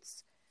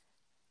contributes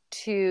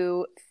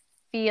to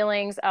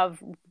feelings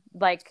of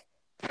like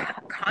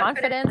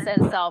confidence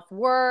and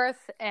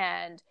self-worth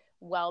and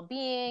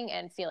well-being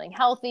and feeling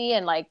healthy,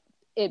 and like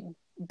it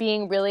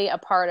being really a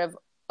part of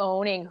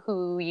owning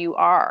who you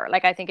are.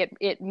 Like, I think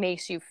it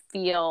makes you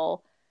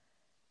feel,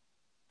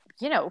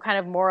 you know, kind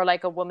of more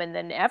like a woman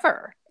than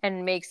ever,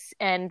 and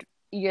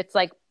it's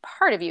like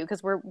part of you,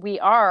 because we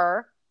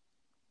are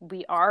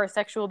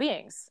sexual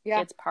beings.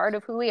 It's part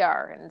of who we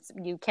are, and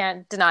you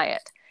can't deny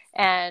it.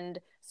 And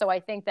so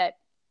I think that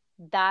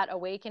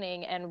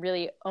awakening and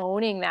really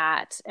owning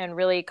that, and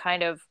really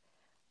kind of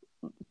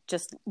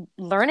just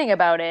learning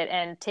about it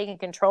and taking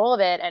control of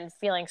it and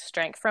feeling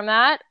strength from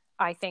that,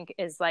 I think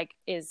is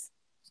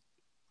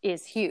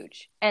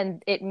huge.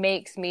 And it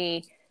makes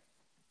me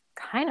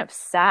kind of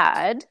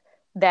sad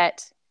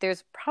that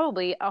there's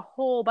probably a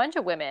whole bunch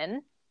of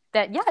women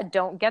that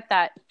don't get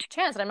that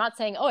chance. And I'm not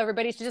saying,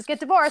 everybody should just get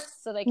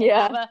divorced so they can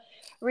have a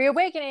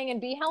reawakening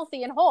and be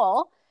healthy and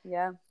whole.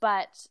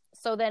 But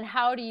so then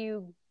how do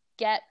you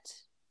get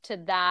to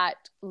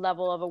that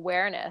level of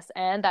awareness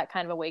and that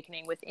kind of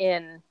awakening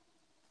within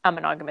a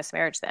monogamous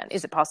marriage then?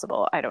 Is it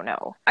possible? I don't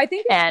know. I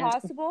think it's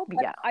possible,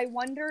 but I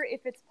wonder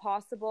if it's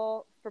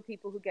possible for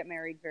people who get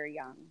married very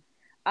young.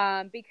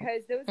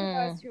 Because those of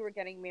us who are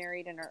getting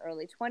married in our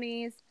early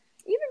 20s,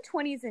 even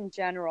 20s in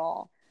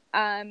general,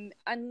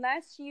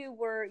 unless you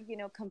were, you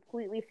know,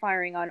 completely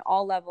firing on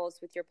all levels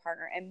with your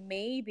partner, and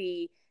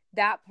maybe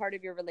that part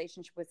of your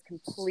relationship was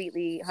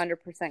completely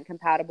 100%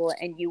 compatible,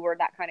 and you were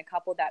that kind of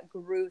couple that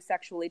grew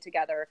sexually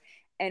together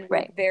and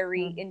were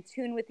very in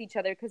tune with each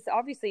other. Because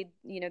obviously,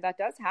 you know, that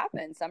does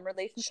happen. Some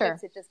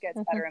relationships, it just gets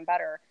better and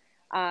better.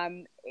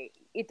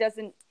 It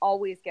doesn't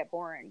always get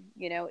boring.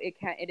 You know, it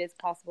is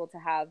possible to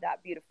have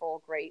that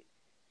beautiful, great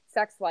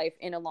sex life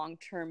in a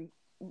long-term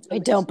I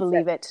don't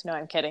believe it. No,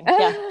 I'm kidding.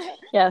 Yeah.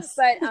 Yes.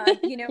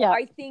 But, you know,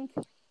 I think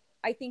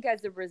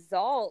as a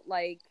result,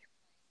 like,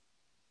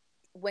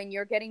 when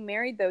you're getting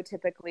married, though,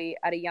 typically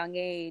at a young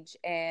age,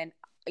 and,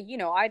 you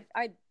know,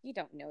 you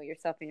don't know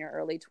yourself in your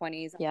early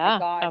 20s. Oh my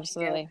gosh,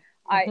 absolutely.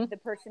 You know, the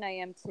person I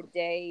am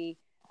today,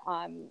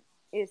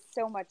 is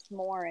so much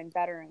more and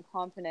better and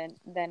confident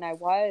than I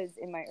was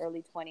in my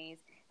early 20s.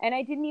 And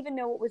I didn't even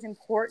know what was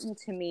important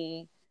to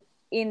me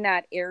in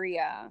that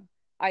area.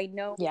 I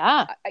know you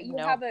have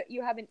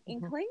an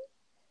inkling,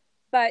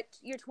 but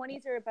your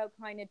 20s are about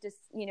kind of just,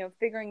 you know,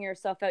 figuring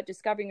yourself out,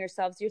 discovering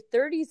yourselves. Your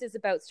 30s is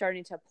about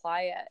starting to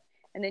apply it.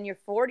 And then your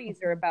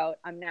 40s are about,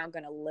 I'm now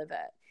going to live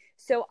it.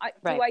 So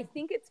do I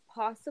think it's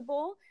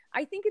possible?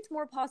 I think it's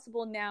more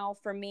possible now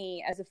for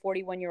me as a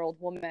 41-year-old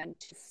woman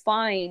to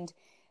find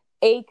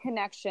a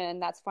connection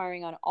that's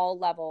firing on all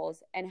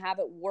levels and have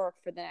it work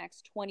for the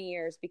next 20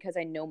 years, because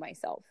I know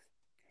myself.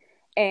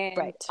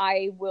 And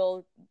I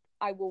will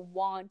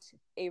want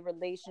a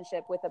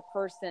relationship with a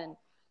person.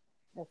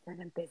 Listen,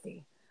 I'm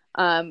busy.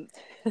 Who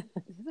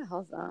the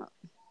hell's that?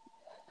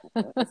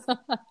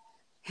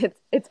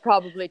 It's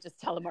probably just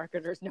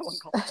telemarketers. No one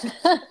calls.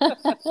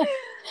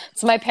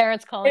 It's my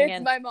parents calling in.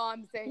 It's my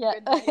mom saying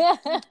good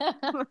night.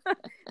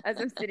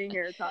 As I'm sitting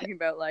here talking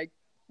about like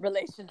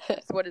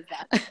relationships. What is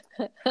that?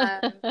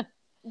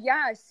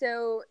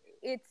 So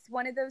it's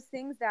one of those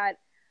things that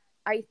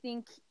I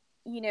think,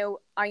 you know,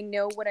 I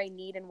know what I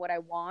need and what I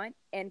want,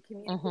 and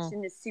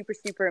communication is super,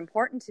 super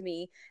important to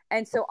me.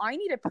 And so I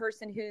need a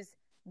person who's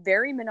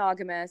very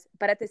monogamous,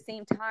 but at the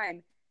same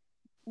time,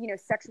 you know,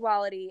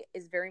 sexuality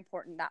is very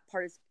important. That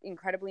part is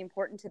incredibly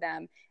important to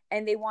them,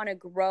 and they want to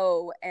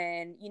grow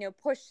and, you know,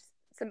 push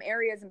some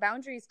areas and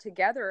boundaries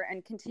together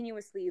and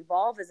continuously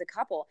evolve as a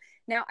couple.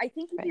 Now, I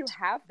think if you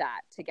have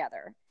that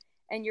together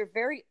and you're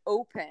very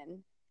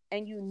open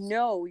and you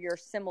know you're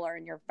similar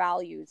in your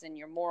values and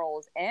your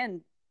morals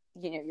and,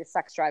 you know, your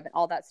sex drive and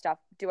all that stuff,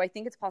 do I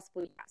think it's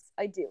possible? Yes,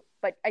 I do.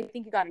 But I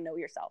think you got to know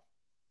yourself.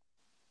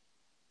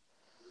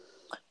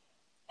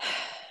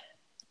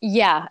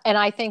 Yeah. And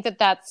I think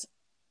that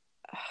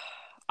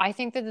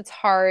it's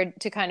hard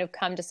to kind of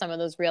come to some of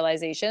those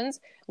realizations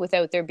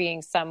without there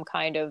being some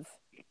kind of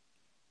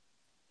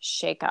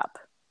shakeup.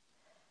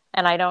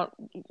 And I don't,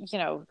 you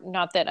know,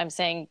 not that I'm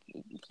saying,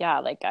 yeah,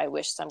 like I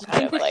wish some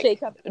kind of like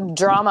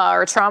drama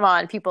or trauma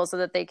on people so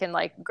that they can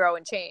like grow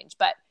and change.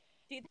 But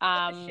do you think the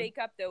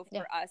shakeup though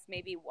for us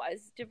maybe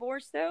was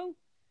divorce though?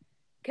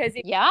 Because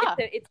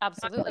it's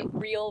absolutely a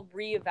real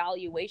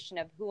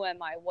reevaluation of who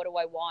am I, what do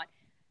I want,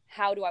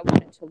 how do I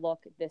want it to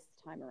look this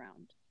time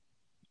around?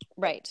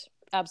 Right.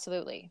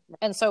 Absolutely.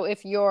 And so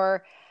if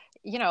you're,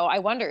 you know, I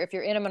wonder if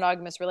you're in a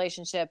monogamous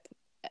relationship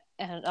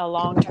and a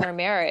long-term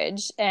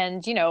marriage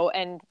and, you know,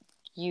 and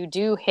you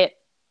do hit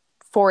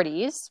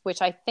 40s,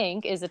 which I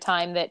think is a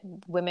time that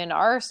women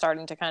are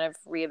starting to kind of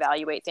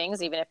reevaluate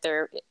things, even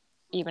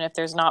if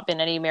there's not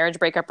been any marriage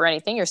breakup or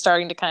anything, you're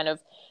starting to kind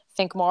of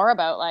think more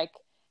about like,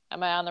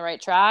 am I on the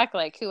right track?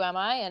 Like, who am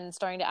I? And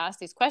starting to ask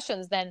these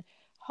questions, then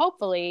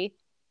hopefully,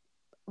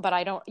 but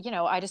I don't, you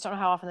know, I just don't know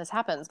how often this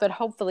happens, but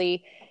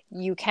hopefully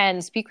you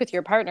can speak with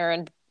your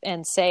partner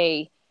and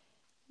say,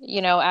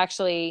 you know,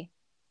 actually,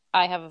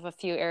 I have a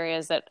few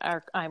areas that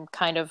I'm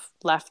kind of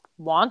left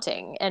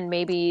wanting, and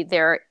maybe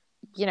they're,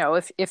 you know,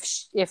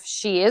 if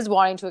she is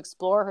wanting to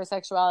explore her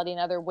sexuality in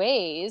other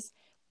ways,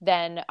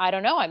 then I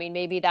don't know. I mean,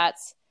 maybe I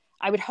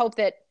would hope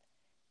that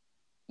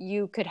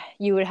you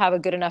would have a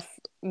good enough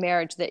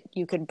marriage that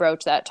you could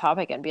broach that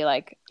topic and be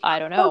like, I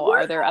don't know,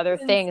 are there other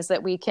things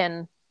that we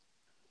can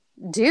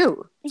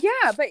do?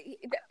 Yeah, but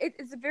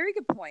it's a very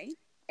good point.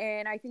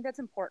 And I think that's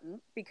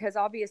important because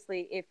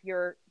obviously if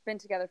you're been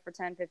together for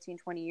 10, 15,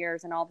 20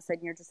 years and all of a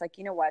sudden you're just like,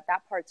 you know what,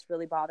 that part's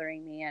really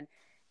bothering me.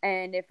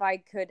 And if I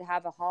could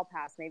have a hall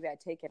pass, maybe I'd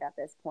take it at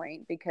this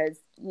point because,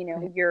 you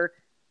know,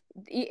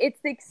 it's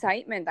the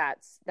excitement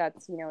that's,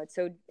 you know,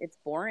 it's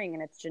boring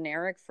and it's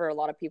generic for a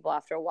lot of people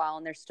after a while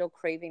and they're still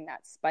craving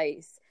that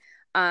spice.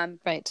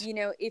 Right. You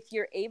know, if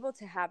you're able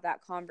to have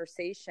that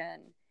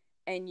conversation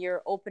and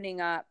you're opening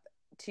up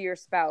to your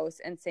spouse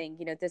and saying,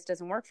 you know, this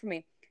doesn't work for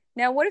me.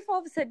 Now, what if all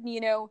of a sudden,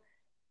 you know,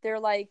 they're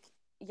like,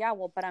 yeah,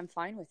 well, but I'm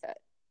fine with it.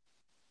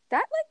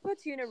 That like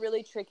puts you in a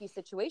really tricky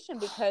situation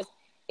because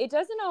it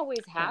doesn't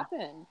always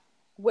happen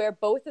where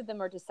both of them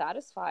are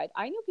dissatisfied.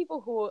 I know people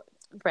who,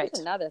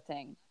 here's another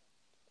thing.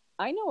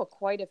 I know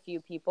quite a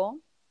few people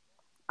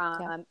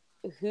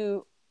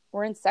who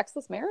were in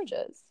sexless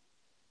marriages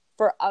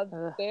for a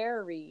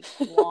very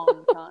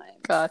long time.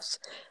 Gosh.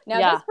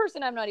 Now, this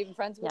person I'm not even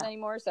friends with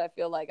anymore, so I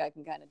feel like I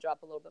can kind of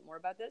drop a little bit more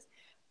about this.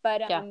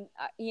 But,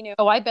 you know.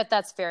 Oh, I bet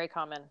that's very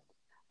common.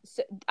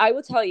 So I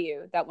will tell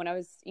you that when I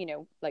was, you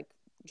know, like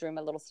during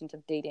my little stint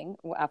of dating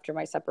after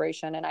my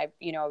separation, and I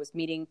was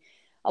meeting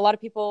a lot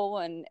of people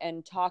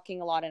and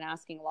talking a lot and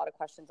asking a lot of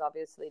questions,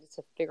 obviously,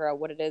 to figure out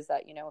what it is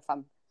that, you know,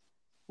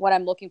 what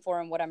I'm looking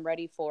for and what I'm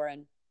ready for.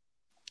 And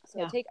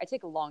so I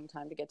take a long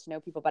time to get to know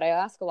people, but I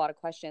ask a lot of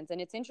questions. And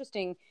it's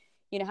interesting,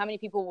 you know, how many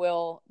people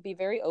will be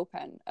very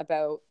open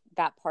about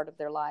that part of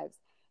their lives.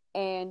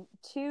 And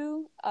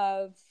two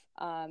of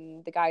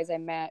the guys I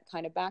met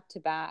kind of back to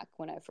back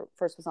when I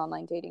first was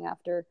online dating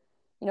after,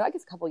 you know, I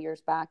guess a couple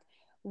years back,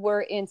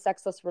 were in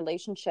sexless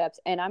relationships.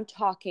 And I'm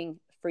talking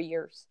for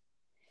years.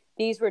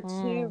 These were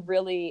two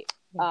really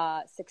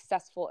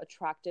successful,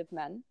 attractive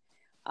men.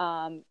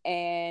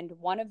 And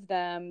one of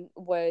them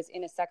was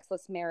in a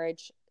sexless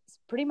marriage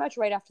pretty much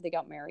right after they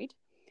got married.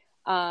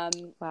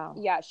 Wow.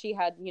 Yeah, she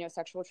had, you know,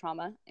 sexual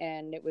trauma,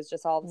 and it was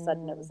just all of a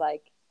sudden it was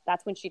like,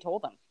 that's when she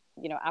told them,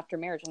 you know, after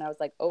marriage. And I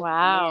was like, oh,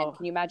 wow, man,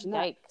 can you imagine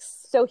that?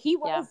 Yikes. So he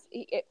was,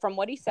 from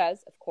what he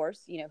says, of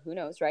course, you know, who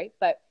knows, right?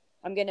 But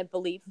I'm going to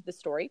believe the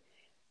story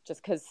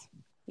just because,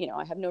 you know,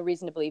 I have no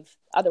reason to believe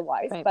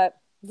otherwise. Right. But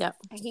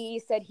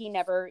he said he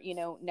never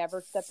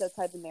stepped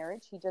outside the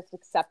marriage. He just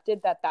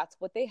accepted that that's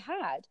what they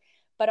had.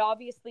 But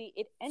obviously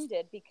it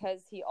ended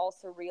because he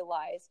also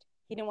realized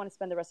he didn't want to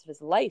spend the rest of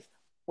his life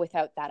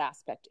without that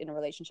aspect in a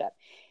relationship.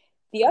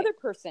 The other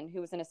person who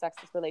was in a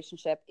sexless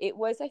relationship, it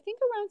was, I think,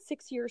 around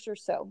 6 years or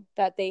so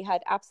that they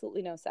had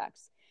absolutely no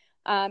sex.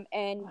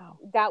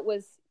 That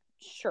was,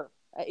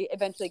 it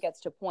eventually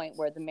gets to a point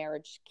where the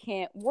marriage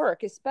can't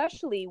work,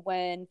 especially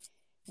when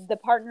the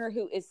partner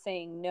who is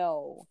saying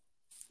no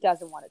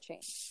doesn't want to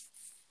change.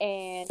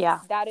 And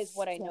that is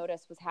what I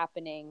noticed was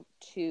happening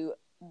to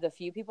the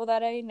few people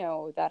that I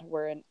know that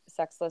were in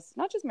sexless,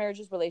 not just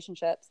marriages,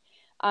 relationships.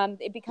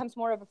 It becomes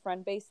more of a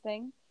friend-based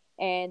thing,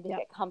 and they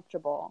get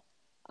comfortable.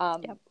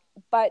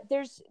 But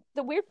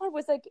the weird part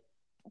was, like,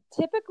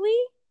 typically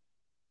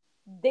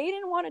they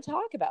didn't want to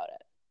talk about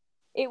it.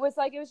 It was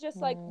just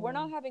like, we're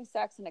not having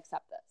sex and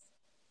accept this.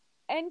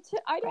 And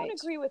I don't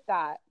agree with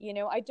that. You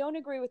know, I don't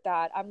agree with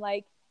that. I'm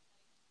like,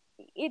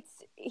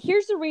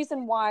 here's the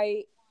reason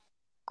why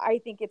I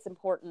think it's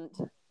important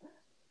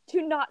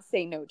to not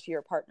say no to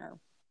your partner.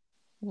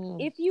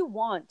 If you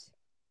want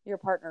your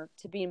partner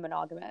to be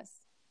monogamous,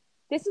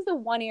 this is the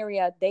one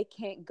area they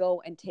can't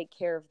go and take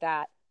care of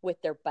that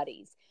with their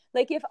buddies.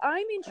 Like if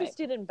I'm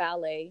interested in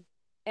ballet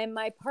and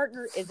my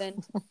partner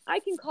isn't, I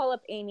can call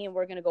up Amy and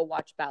we're going to go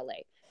watch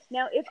ballet.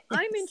 Now, if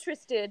I'm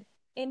interested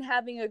in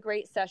having a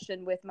great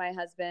session with my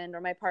husband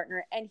or my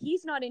partner and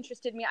he's not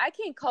interested in me, I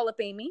can't call up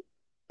Amy.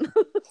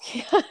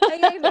 Hey,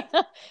 Amy.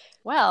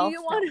 Well, do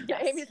you want to?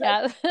 yes. Amy's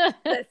like,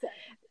 listen,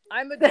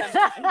 I'm a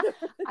Gemini.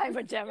 I'm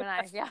a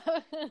Gemini. Yeah.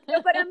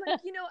 No, but I'm like,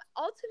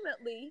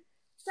 ultimately,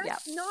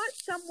 that's not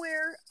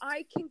somewhere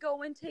I can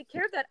go and take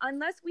care of that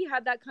unless we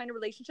had that kind of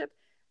relationship,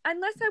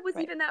 unless I was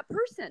even that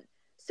person.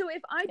 So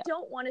if I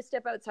don't want to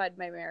step outside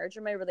my marriage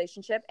or my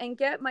relationship and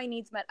get my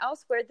needs met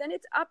elsewhere, then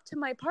it's up to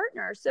my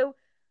partner. So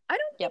I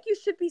don't think you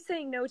should be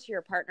saying no to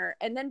your partner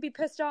and then be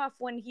pissed off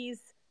when he's,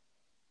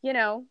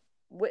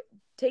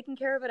 taking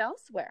care of it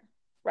elsewhere.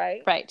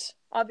 Right. Right.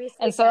 Obviously,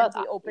 and so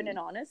be open and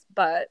honest,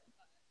 but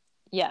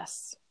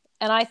yes.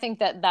 And I think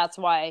that that's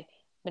why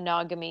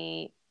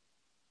monogamy,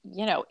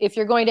 if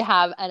you're going to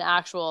have an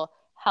actual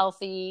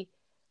healthy,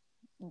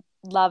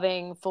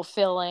 loving,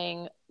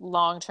 fulfilling,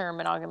 long-term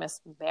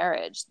monogamous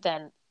marriage,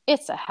 then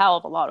it's a hell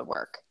of a lot of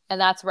work. And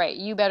that's right.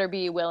 You better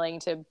be willing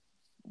to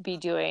be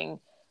doing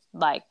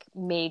like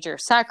major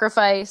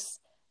sacrifice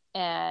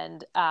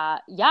and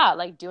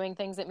like doing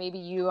things that maybe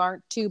you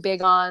aren't too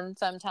big on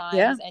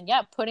sometimes. And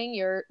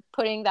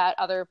putting that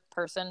other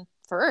person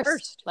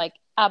first. Like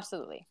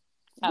absolutely.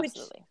 Which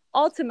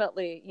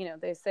ultimately,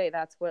 they say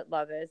that's what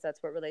love is.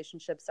 That's what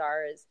relationships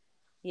are, is,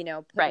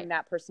 putting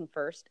that person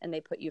first, and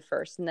they put you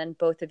first. And then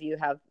both of you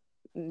have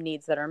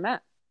needs that are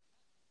met.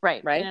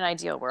 Right. In an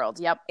ideal world.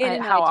 Yep.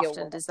 How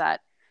often is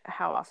that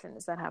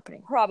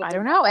happening? Probably. I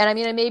don't know. And I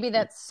mean, maybe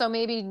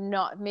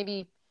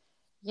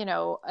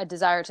a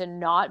desire to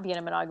not be in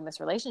a monogamous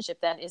relationship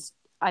then is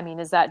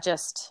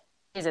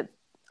it,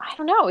 I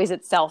don't know, is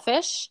it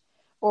selfish?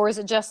 Or is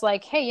it just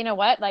like, hey, you know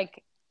what?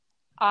 Like,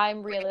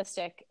 I'm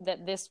realistic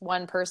that this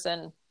one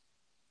person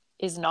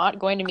is not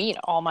going to meet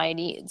all my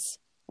needs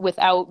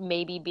without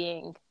maybe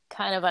being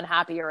kind of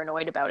unhappy or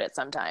annoyed about it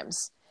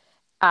sometimes.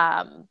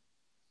 And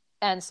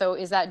so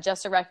is that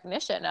just a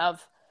recognition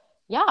of,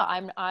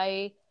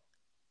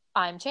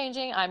 I'm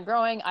changing, I'm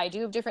growing, I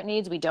do have different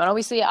needs. We don't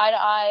always see eye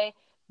to eye.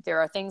 There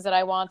are things that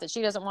I want that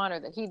she doesn't want or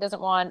that he doesn't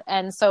want.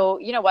 And so,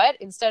 you know what?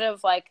 Instead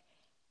of like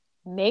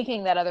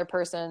making that other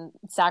person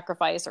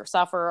sacrifice or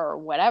suffer or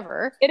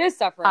whatever, it is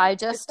suffering. I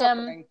just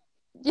I'm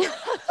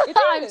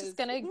just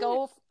gonna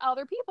go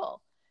other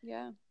people.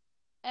 Yeah.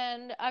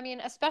 And I mean,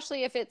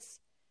 especially if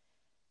it's,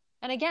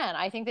 and again,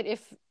 I think that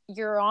if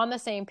you're on the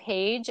same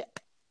page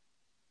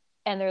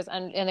and there's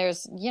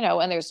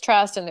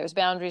trust and there's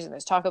boundaries and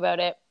there's talk about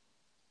it,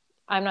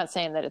 I'm not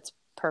saying that it's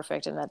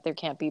perfect and that there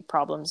can't be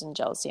problems and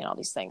jealousy and all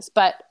these things,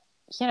 but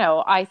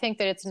I think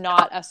that it's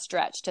not a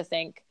stretch to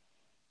think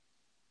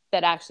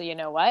that actually, you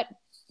know what,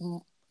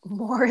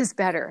 more is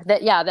better.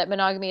 That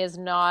monogamy is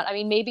not, I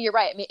mean, maybe you're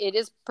right. I mean, it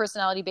is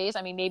personality based.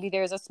 I mean, maybe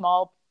there's a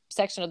small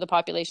section of the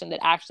population that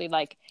actually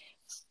like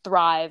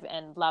thrive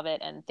and love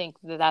it and think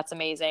that that's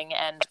amazing.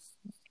 And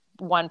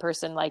one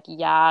person like,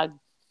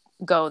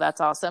 go,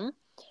 that's awesome.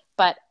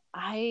 But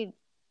I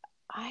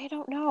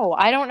don't know.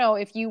 I don't know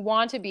if you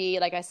want to be,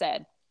 like I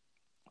said,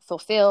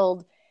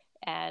 fulfilled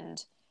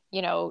and,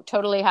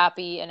 totally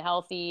happy and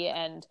healthy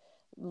and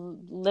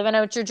living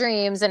out your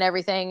dreams and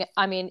everything.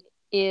 I mean,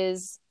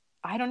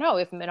 I don't know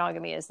if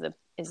monogamy is the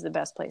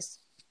best place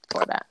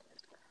for that.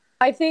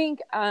 I think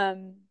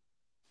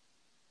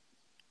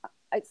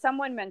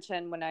someone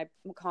mentioned when I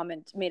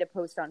made a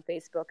post on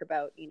Facebook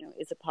about,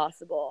 is it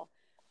possible?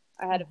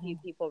 I had a few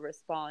people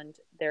respond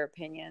their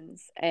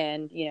opinions,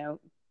 and, who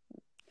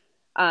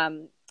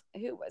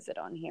was it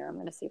on here? I'm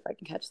going to see if I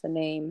can catch the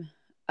name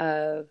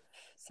of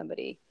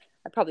somebody.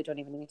 I probably don't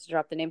even need to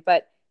drop the name,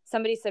 but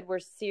somebody said we're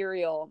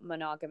serial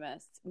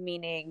monogamists,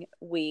 meaning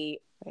we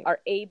are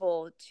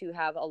able to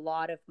have a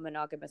lot of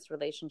monogamous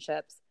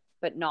relationships,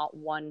 but not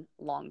one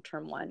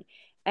long-term one.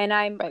 And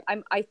I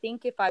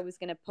think if I was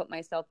going to put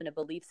myself in a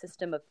belief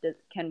system of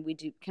can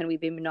we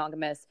be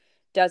monogamous?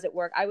 Does it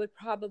work? I would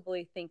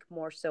probably think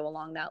more so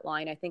along that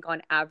line. I think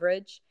on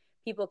average,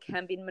 people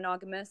can be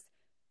monogamous,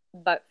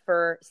 but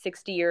for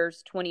 60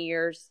 years, 20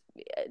 years,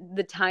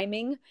 the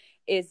timing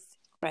is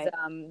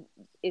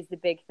the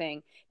big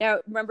thing. Now,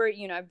 remember,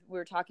 we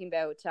were talking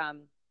about,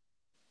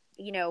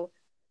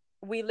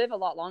 we live a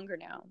lot longer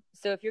now.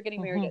 So if you're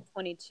getting married at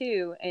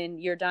 22 and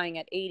you're dying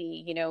at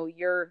 80,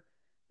 your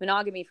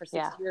monogamy for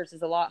 6 years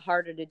is a lot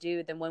harder to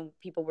do than when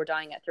people were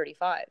dying at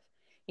 35.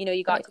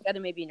 You got together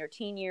maybe in your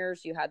teen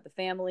years, you had the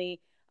family,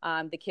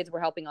 the kids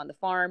were helping on the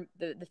farm,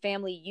 the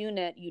family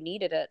unit, you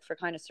needed it for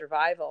kind of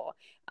survival.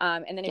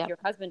 And then if your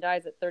husband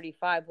dies at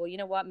 35, well, you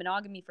know what?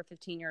 Monogamy for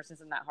 15 years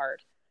isn't that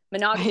hard.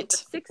 Monogamy for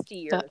 60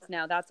 years,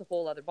 now that's a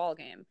whole other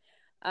ballgame.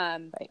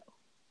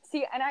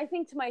 See, and I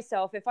think to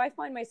myself, if I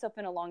find myself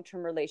in a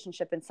long-term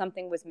relationship and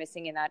something was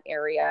missing in that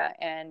area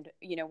and,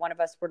 one of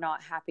us were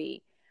not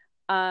happy,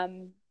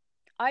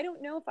 I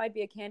don't know if I'd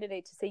be a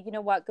candidate to say, you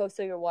know what, go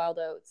sow your wild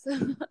oats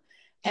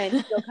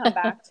and you'll come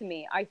back to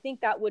me. I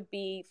think that would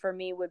be, for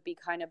me, would be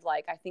kind of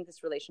like, I think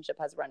this relationship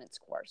has run its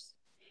course.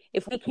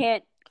 If we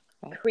can't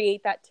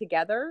create that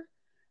together,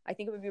 I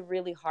think it would be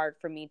really hard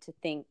for me to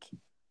think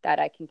that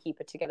I can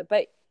keep it together.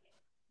 But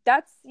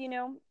that's, you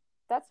know,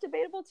 that's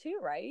debatable too,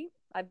 right?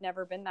 I've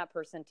never been that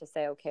person to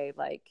say, okay,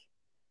 like,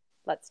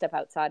 let's step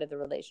outside of the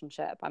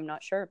relationship. I'm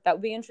not sure. That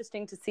would be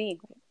interesting to see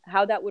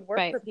how that would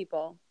work for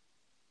people.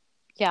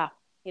 Yeah.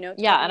 You know,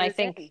 yeah. And I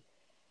think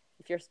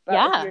if your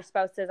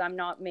spouse says, I'm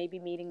not maybe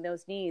meeting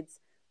those needs,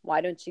 why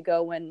don't you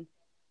go and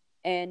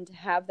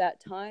have that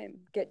time,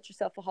 get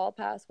yourself a hall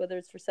pass, whether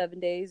it's for 7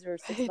 days or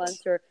 6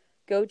 months, or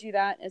go do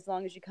that as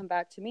long as you come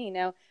back to me.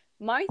 Now,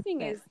 my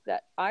thing is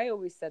that I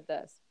always said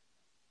this,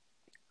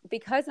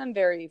 because I'm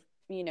very,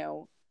 you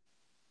know,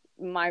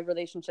 my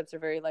relationships are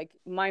very like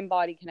mind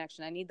body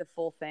connection. I need the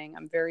full thing.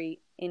 I'm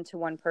very into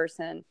one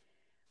person.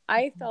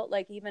 I felt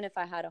like even if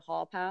I had a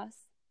hall pass,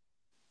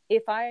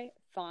 if I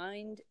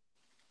found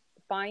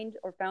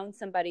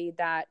somebody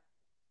that,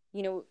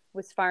 you know,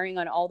 was firing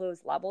on all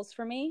those levels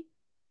for me,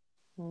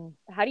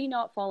 how do you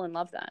not fall in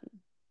love then?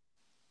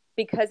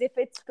 Because if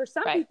it's, for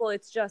some people,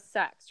 it's just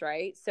sex,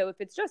 right? So if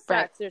it's just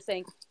sex, they're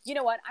saying, you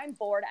know what, I'm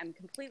bored. I'm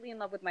completely in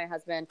love with my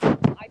husband.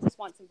 I just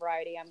want some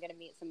variety. I'm going to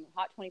meet some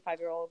hot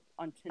 25-year-old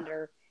on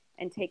Tinder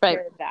and take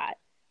care of that.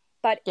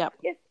 But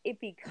if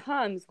it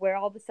becomes where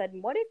all of a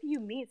sudden, what if you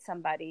meet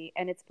somebody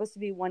and it's supposed to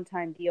be a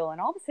one-time deal,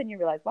 and all of a sudden you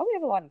realize, well, we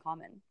have a lot in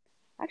common.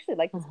 I actually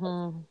like this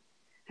person.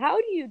 How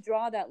do you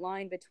draw that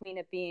line between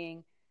it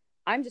being,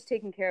 I'm just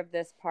taking care of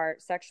this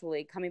part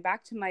sexually, coming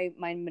back to my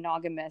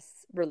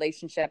monogamous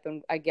relationship?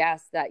 And I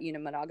guess that, you know,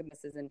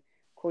 monogamous is in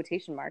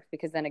quotation marks,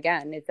 because then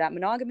again, is that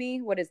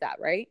monogamy? What is that,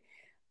 right?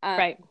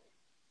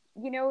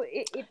 You know,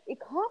 it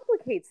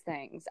complicates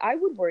things. I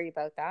would worry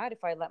about that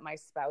if I let my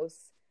spouse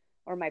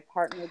or my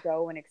partner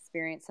go and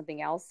experience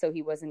something else so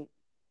he wasn't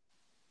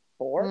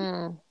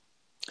bored.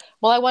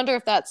 Well, I wonder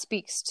if that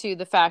speaks to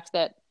the fact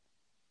that,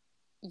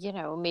 you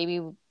know, maybe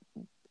we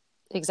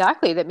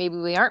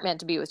aren't meant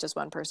to be with just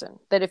one person.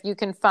 That if you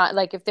can find,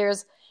 like, if there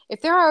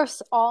are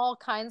all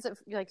kinds of,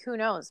 like, who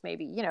knows,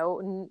 maybe, you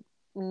know,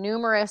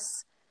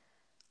 numerous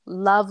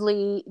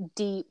lovely,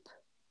 deep,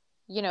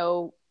 you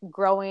know,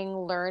 growing,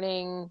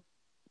 learning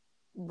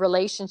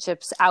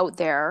relationships out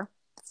there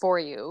for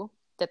you,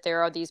 that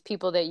there are these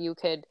people that you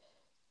could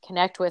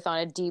connect with on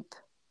a deep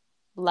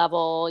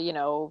level, you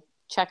know,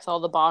 checks all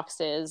the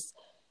boxes.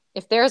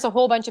 If there's a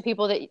whole bunch of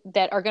people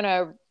that are going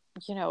to,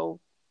 you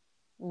know,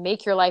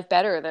 make your life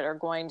better, that are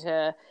going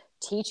to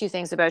teach you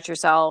things about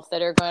yourself,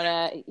 that are going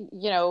to,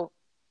 you know,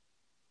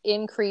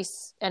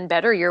 increase and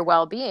better your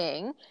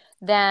well-being,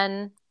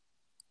 then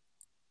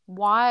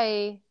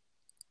why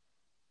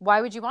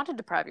would you want to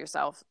deprive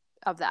yourself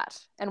of that?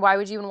 And why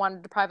would you even want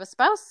to deprive a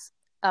spouse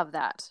of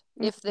that?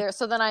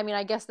 So then, I mean,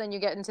 I guess then you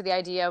get into the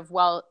idea of,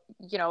 well,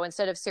 you know,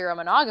 instead of serial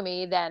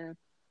monogamy, then,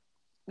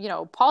 you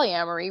know,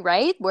 polyamory,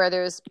 right? Where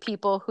there's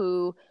people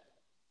who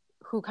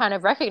kind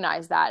of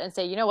recognize that and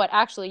say, you know what,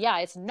 actually, yeah,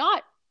 it's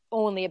not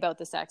only about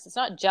the sex. It's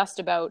not just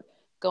about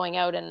going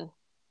out and,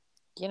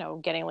 you know,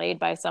 getting laid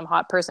by some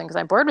hot person because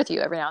I'm bored with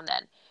you every now and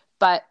then.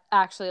 But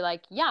actually,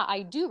 like, yeah,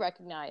 I do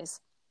recognize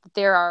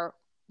that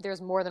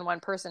there's more than one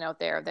person out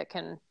there that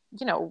can,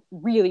 you know,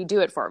 really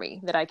do it for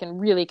me, that I can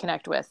really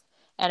connect with.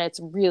 And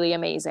it's really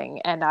amazing.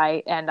 And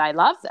I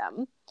love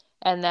them,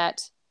 and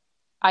that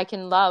I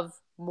can love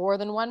more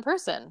than one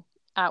person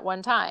at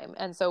one time.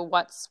 And so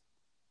what's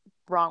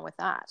wrong with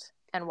that?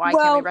 And why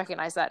can't we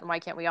recognize that? And why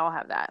can't we all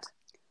have that?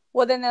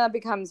 Well, then that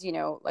becomes, you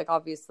know, like,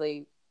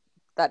 obviously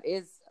that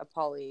is a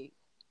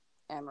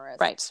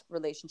polyamorous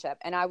relationship.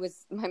 And I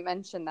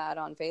mentioned that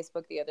on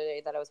Facebook the other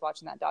day, that I was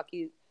watching that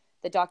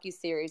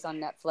docu-series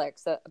on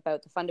Netflix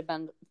about the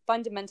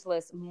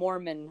fundamentalist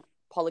Mormon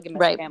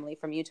polygamous family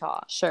from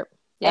Utah. Sure.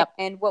 Yep.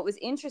 And what was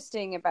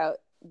interesting about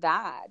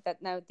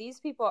that now these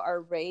people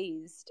are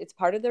raised, it's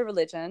part of their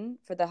religion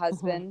for the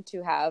husband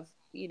to have,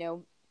 you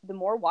know, the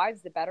more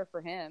wives, the better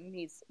for him.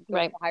 He's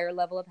going to a higher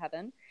level of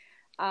heaven.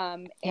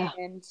 And,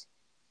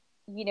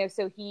 you know,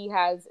 so he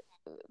has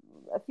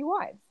a few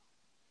wives.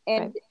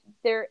 And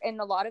and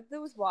a lot of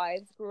those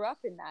wives grew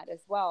up in that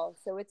as well.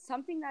 So it's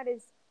something that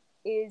is,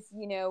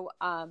 you know,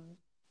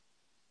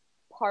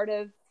 part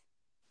of,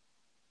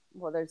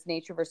 well, there's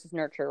nature versus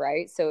nurture,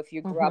 right? So if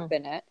you grew up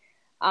in it.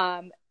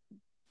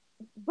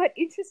 But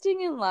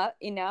interesting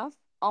enough,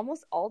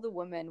 almost all the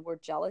women were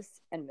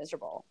jealous and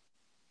miserable.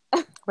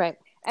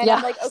 And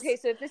I'm like, okay,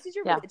 so if this is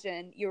your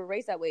religion, you were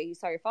raised that way, you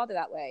saw your father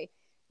that way,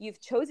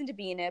 you've chosen to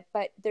be in it,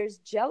 but there's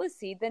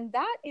jealousy, then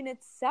that in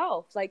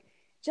itself, like,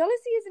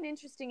 jealousy is an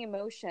interesting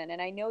emotion.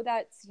 And I know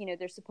that's, you know,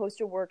 they're supposed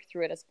to work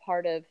through it as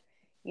part of,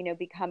 you know,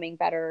 becoming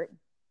better,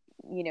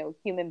 you know,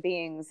 human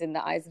beings in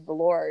the eyes of the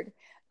Lord.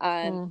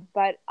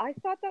 But I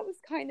thought that was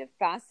kind of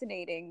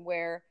fascinating,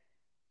 where,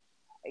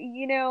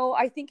 you know,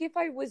 I think if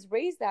I was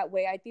raised that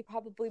way, I'd be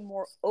probably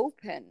more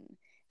open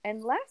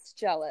and less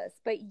jealous.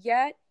 But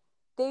yet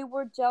they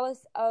were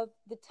jealous of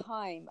the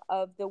time,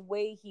 of the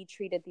way he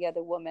treated the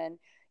other woman.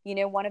 You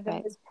know, one of them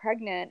Right. was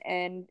pregnant,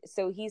 and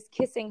so he's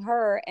kissing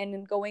her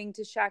and going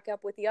to shack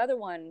up with the other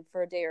one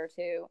for a day or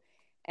two.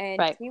 And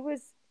Right. she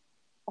was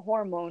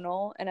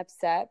hormonal and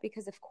upset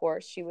because, of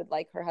course, she would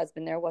like her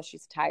husband there while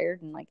she's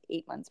tired and like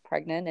 8 months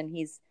pregnant, and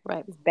he's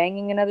Right.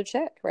 banging another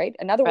chick, right?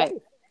 Another Right.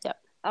 wife. Yep.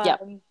 Yep.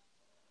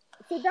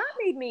 So that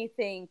made me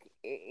think,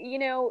 you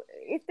know,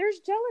 if there's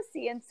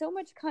jealousy and so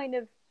much kind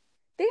of,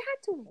 they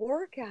had to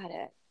work at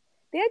it.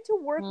 They had to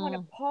work on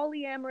a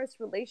polyamorous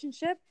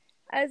relationship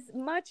as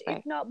much, Right.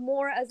 if not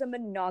more, as a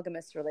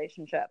monogamous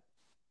relationship.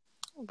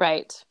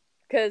 Right.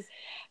 Because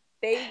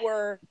they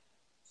were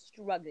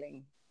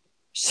struggling.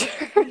 Sure.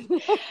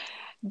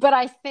 But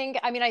I think,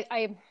 I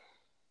mean,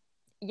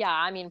 yeah,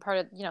 I mean, part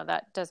of, you know,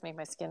 that does make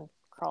my skin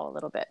crawl a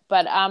little bit,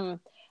 but,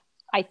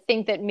 I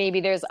think that maybe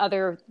there's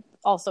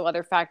also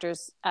other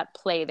factors at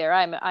play there.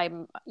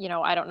 I'm, you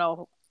know, I don't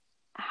know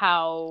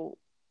how,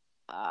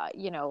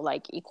 you know,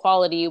 like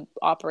equality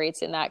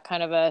operates in that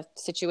kind of a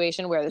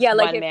situation where there's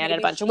like one if man and a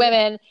maybe bunch of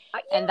women,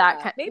 and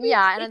that kind, maybe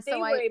yeah. if And they so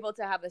were able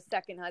to have a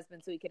second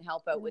husband so he could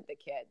help out with the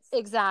kids.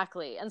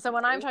 exactly. And so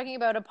when I'm talking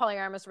about a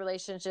polyamorous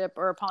relationship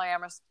or a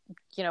polyamorous,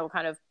 you know,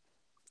 kind of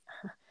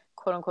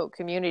quote unquote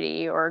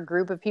community or a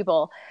group of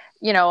people,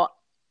 you know,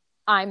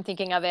 I'm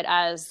thinking of it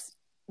as,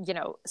 you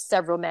know,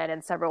 several men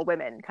and several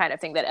women kind of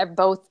thing, that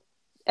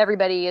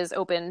everybody is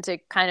open to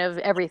kind of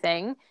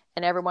everything,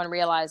 and everyone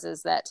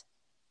realizes that,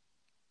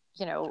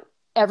 you know,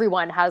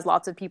 everyone has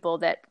lots of people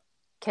that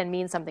can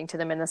mean something to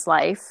them in this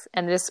life.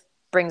 And this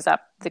brings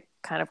up the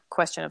kind of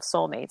question of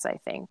soulmates, I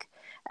think.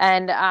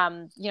 And,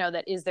 you know,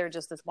 that is there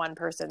just this one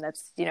person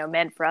that's, you know,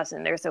 meant for us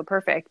and they're so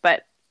perfect,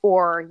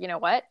 or, you know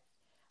what,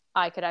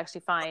 I could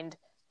actually find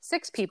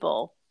 6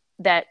 people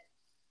that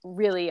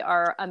really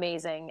are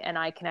amazing and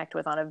I connect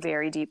with on a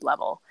very deep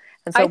level.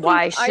 And so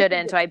why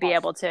shouldn't I be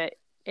able to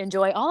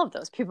enjoy all of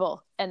those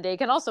people, and they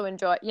can also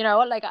enjoy, you know,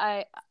 like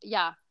I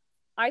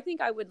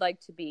think I would like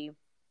to be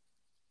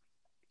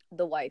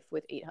the wife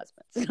with 8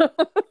 husbands.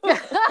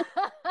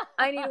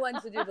 I need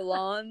one to do the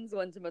lawns,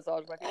 one to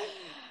massage my feet.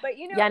 But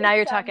you know, yeah, now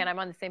you're talking. I'm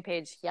on the same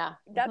page. Yeah,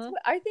 that's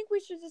what I think.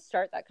 We should just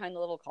start that kind of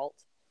little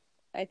cult.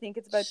 I think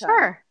it's about time.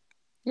 Sure.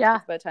 Yeah.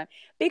 It's about time.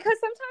 Because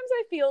sometimes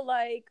I feel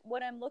like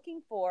what I'm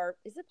looking for,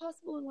 is it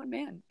possible in one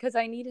man? Because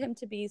I need him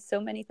to be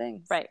so many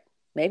things. Right.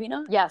 Maybe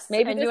not. Yes.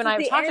 Maybe and you and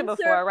I have talked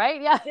before, right?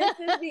 Yeah. This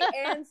is the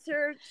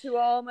answer to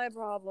all my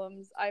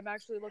problems. I'm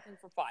actually looking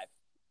for 5.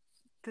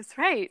 That's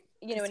right.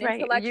 You know, That's an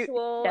right.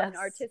 intellectual, an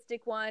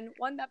artistic one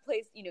that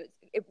plays, you know,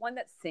 one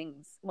that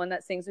sings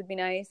would be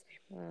nice.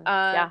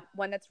 Yeah.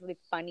 One that's really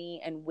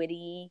funny and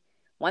witty.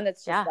 One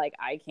that's just like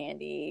eye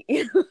candy.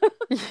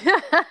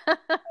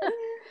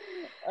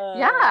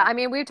 Yeah, I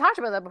mean, we've talked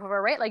about that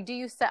before, right? Like, do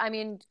you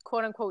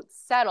quote unquote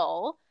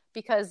settle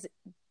because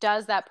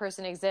does that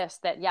person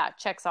exist that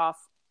checks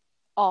off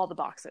all the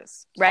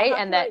boxes, right?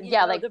 And that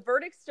like the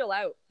verdict's still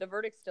out. The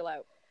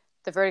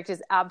verdict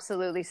is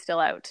absolutely still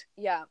out.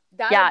 Yeah,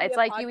 it's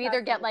like you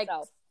either get like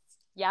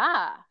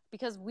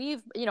because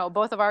we've, you know,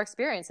 both of our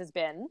experience has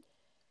been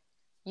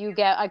you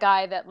get a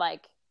guy that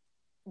like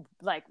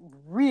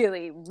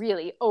really,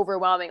 really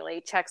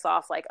overwhelmingly checks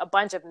off like a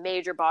bunch of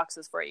major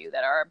boxes for you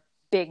that are a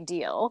big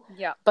deal.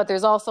 Yeah. But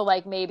there's also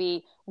like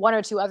maybe 1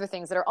 or 2 other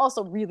things that are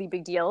also really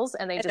big deals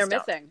and they're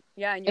missing.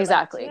 Yeah. And you're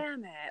exactly. Like,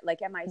 damn it.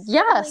 Like, am I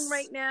struggling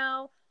right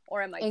now?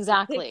 Or am I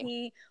exactly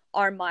picky?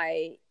 Are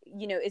my,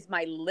 you know, is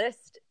my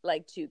list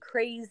like too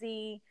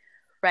crazy?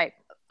 Right.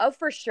 Oh,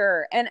 for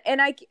sure. And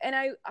I'm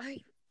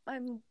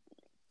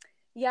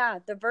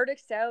the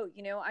verdict's out,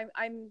 you know.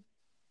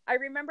 I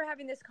remember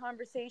having this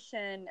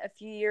conversation a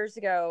few years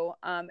ago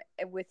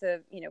with a,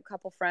 you know,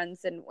 couple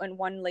friends and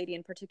one lady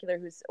in particular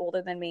who's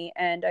older than me.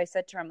 And I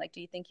said to her, I'm like,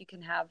 do you think you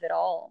can have it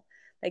all?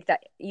 Like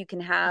that you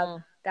can have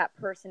that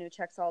person who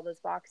checks all those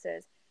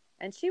boxes.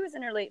 And she was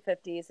in her late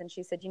 50s and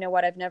she said, you know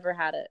what, I've never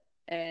had it.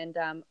 And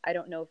I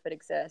don't know if it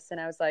exists.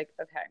 And I was like,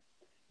 okay.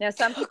 Now,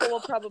 some people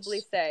will probably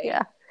say,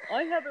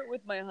 I have it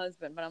with my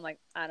husband. But I'm like,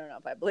 I don't know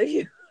if I believe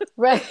you.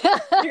 Right.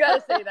 You got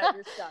to say that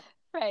you're stuck.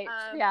 Right.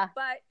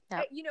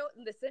 But you know,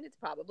 listen, it's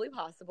probably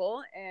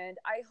possible, and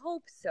I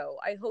hope so.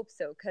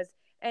 Because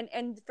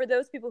and for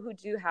those people who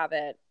do have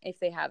it, if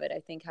they have it, I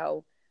think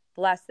how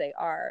blessed they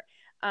are.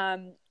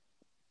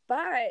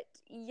 But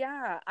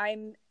yeah,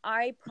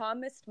 I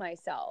promised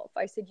myself.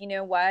 I said, you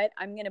know what?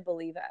 I'm gonna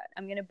believe it.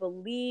 I'm gonna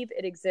believe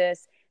it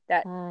exists.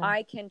 That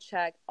I can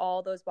check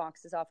all those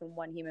boxes off in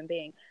one human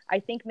being. I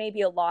think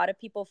maybe a lot of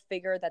people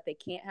figure that they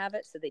can't have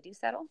it, so they do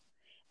settle.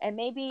 And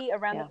maybe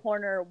around the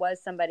corner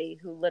was somebody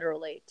who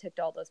literally ticked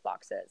all those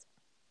boxes.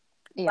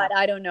 Yeah. But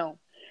I don't know.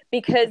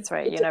 Because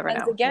it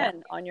depends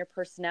again on your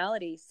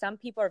personality. Some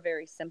people are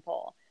very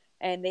simple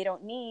and they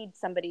don't need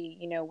somebody,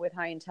 you know, with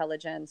high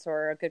intelligence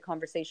or a good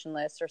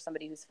conversationalist or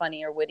somebody who's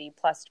funny or witty,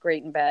 plus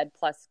great in bed,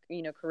 plus,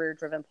 you know, career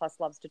driven,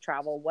 plus loves to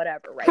travel,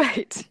 whatever, right?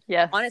 Right.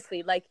 Yes.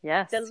 Honestly, like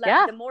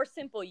the more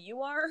simple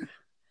you are,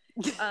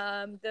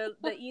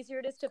 the easier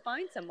it is to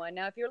find someone.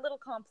 Now, if you're a little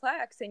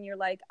complex and you're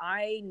like,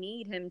 I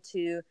need him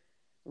to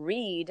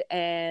read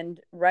and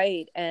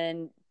write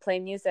and play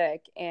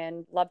music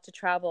and love to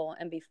travel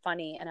and be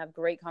funny and have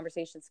great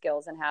conversation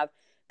skills and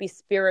be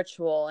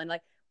spiritual. And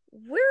like,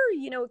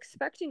 we're,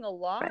 expecting a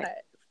lot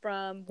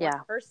from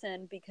one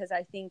person, because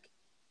I think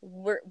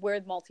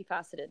we're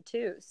multifaceted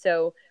too.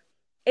 So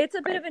it's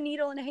a bit of a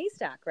needle in a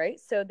haystack, right?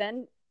 So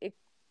then it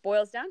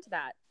boils down to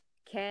that.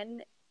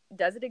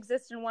 Does it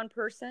exist in one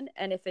person?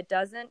 And if it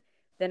doesn't,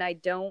 then I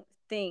don't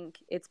think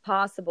it's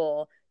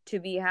possible to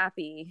be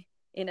happy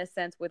in a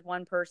sense with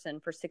one person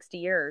for 60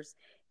 years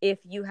if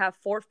you have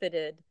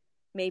forfeited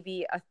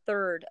maybe a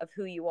third of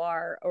who you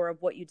are or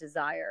of what you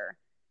desire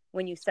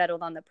when you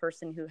settled on the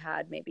person who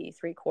had maybe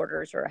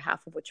 3/4 or a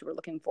half of what you were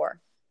looking for.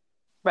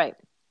 Right.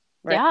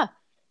 Yeah.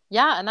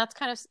 Yeah. And that's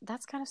kind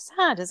of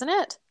sad, isn't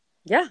it?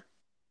 Yeah.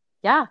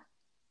 Yeah.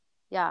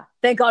 Yeah.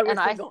 Thank God we're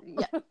single.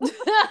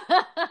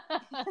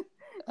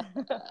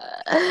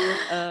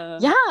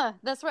 Yeah,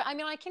 that's right. I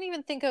mean, I can't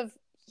even think of,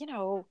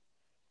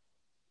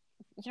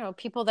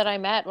 people that I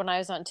met when I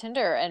was on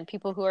Tinder, and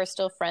people who are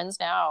still friends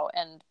now,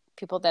 and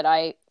people that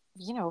I,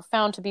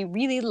 found to be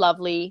really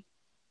lovely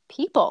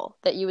people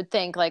that you would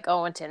think like,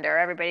 oh, on Tinder,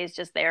 everybody's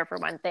just there for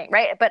one thing,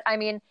 right? But I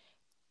mean,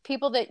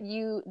 people that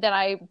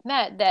I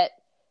met that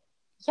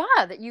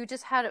you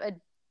just had a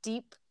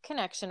deep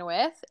connection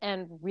with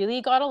and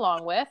really got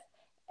along with,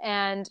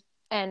 and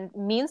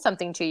mean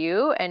something to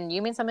you, and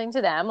you mean something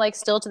to them, like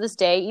still to this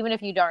day, even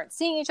if you aren't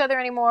seeing each other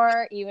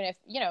anymore, even if,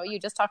 you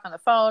just talk on the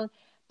phone,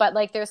 but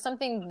like there's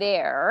something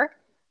there.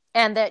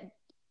 And that,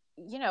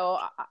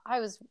 I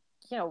was,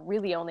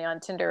 really only on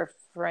Tinder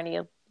for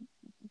any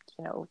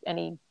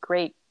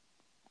great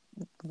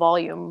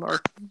volume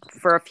or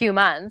for a few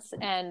months.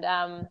 And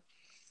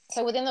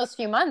so within those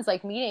few months,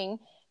 like meeting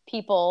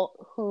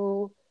people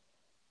who,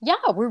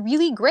 were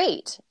really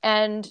great.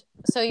 And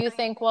so you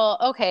think, well,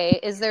 okay,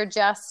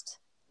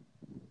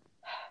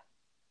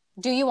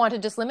 do you want to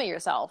just limit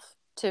yourself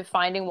to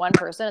finding one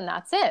person and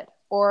that's it?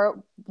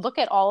 Or look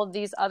at all of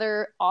these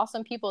other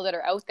awesome people that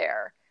are out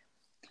there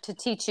to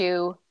teach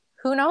you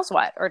who knows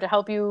what, or to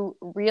help you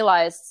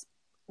realize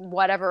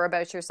whatever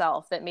about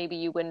yourself that maybe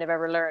you wouldn't have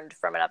ever learned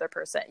from another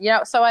person.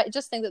 So I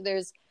just think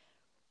that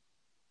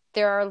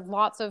there are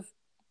lots of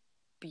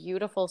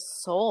beautiful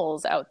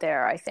souls out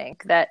there, I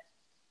think, that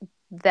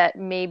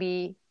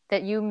maybe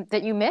that you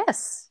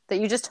miss, that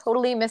you just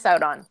totally miss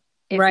out on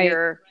if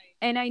you're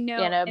and I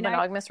know in a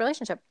monogamous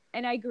relationship.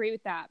 And I agree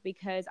with that,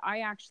 because I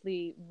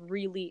actually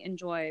really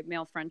enjoy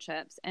male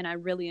friendships, and I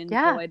really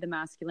enjoy the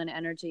masculine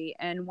energy.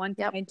 And one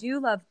thing I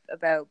do love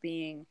about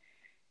being,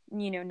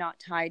 not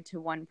tied to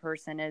one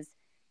person is,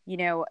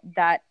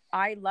 that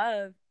I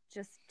love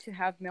just to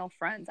have male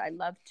friends. I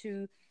love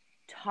to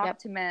talk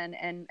to men,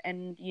 and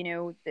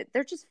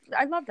they're just,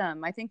 I love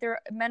them. I think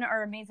men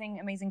are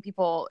amazing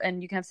people,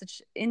 and you can have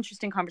such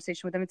interesting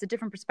conversation with them. It's a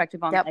different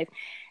perspective on life.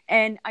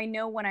 And I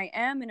know when I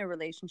am in a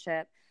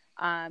relationship,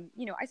 I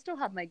still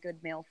have my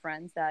good male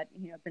friends that,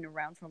 have been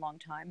around for a long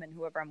time, and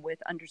whoever I'm with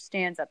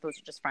understands that those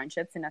are just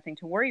friendships and nothing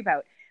to worry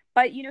about.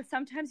 But,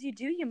 sometimes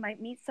you might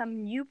meet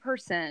some new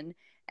person,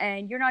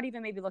 and you're not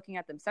even maybe looking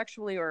at them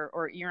sexually,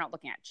 or you're not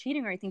looking at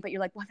cheating or anything, but you're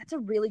like, wow, that's a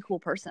really cool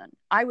person.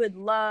 I would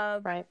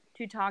love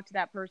to talk to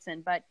that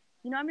person, but,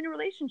 I'm in a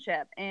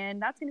relationship,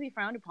 and that's going to be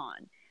frowned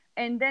upon.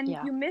 And then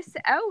you miss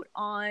out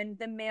on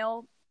the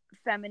male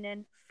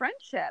feminine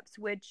friendships,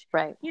 which,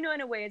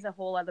 in a way is a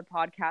whole other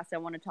podcast. I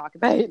want to talk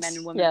about men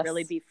and women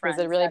really be friends.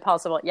 Is it really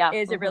possible? Yeah.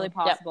 Is it really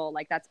possible?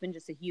 Like, that's been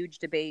just a huge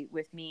debate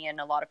with me and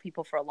a lot of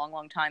people for a long,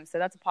 long time. So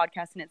that's a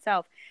podcast in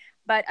itself.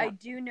 But I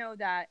do know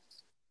that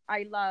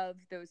I love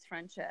those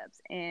friendships.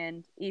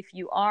 And if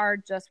you are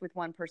just with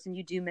one person,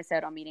 you do miss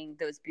out on meeting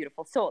those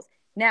beautiful souls.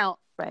 Now,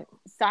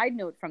 side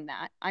note from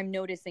that, I'm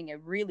noticing a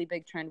really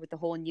big trend with the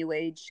whole new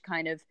age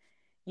kind of,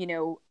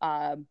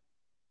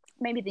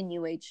 maybe the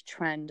new age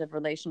trend of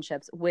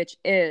relationships, which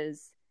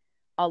is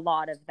a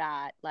lot of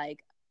that,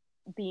 like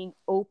being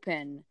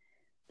open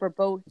for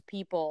both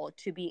people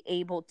to be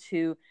able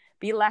to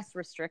be less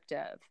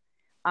restrictive,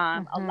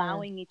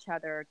 allowing each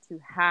other to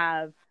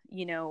have,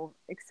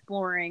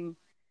 exploring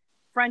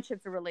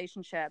friendships or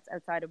relationships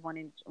outside of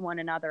one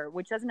another,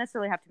 which doesn't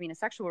necessarily have to be in a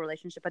sexual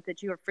relationship, but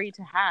that you are free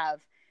to have,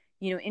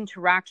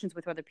 interactions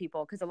with other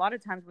people. Because a lot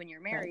of times when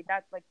you're married,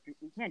 that's like,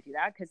 you can't do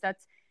that, because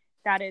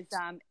that is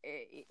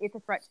it's a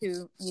threat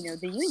to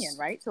the union,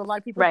 right? So a lot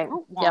of people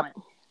don't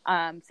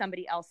want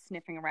somebody else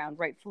sniffing around,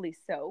 rightfully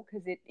so,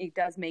 because it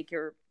does make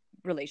your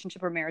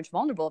relationship or marriage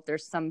vulnerable if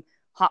there's some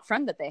hot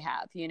friend that they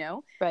have,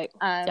 But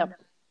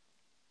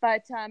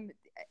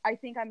I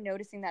think I'm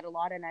noticing that a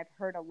lot, and I've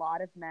heard a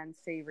lot of men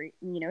say,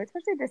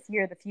 especially this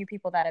year, the few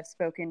people that I've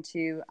spoken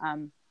to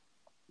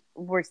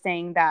were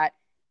saying that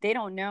they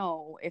don't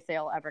know if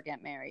they'll ever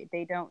get married.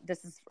 They don't.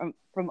 This is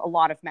from a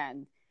lot of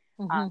men.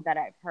 That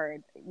I've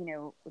heard,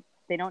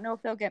 they don't know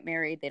if they'll get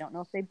married. They don't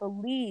know if they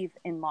believe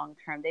in long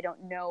term. They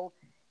don't know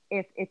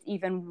if it's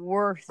even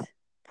worth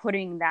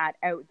putting that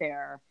out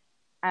there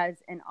as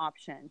an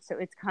option. So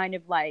it's kind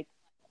of like,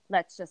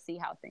 let's just see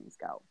how things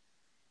go.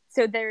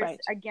 So there's,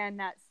 again,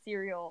 that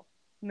serial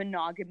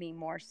monogamy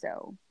more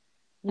so.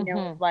 You know,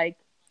 Mhm. like,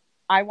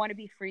 I want to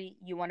be free.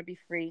 You want to be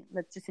free.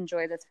 Let's just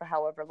enjoy this for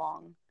however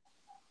long.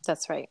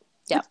 That's right.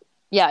 Yeah.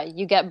 Yeah.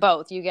 You get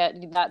both. You get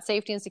that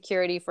safety and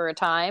security for a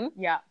time,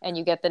 Yeah. and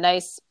you get the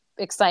nice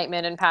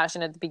excitement and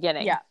passion at the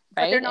beginning. Yeah.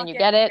 But Right. they're not And you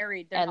getting get it.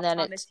 married. They're And not then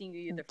promising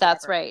you the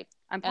that's forever. right.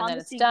 I'm And then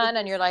it's promising done, you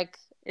and you're like,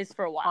 is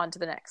for a while. on to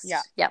the next.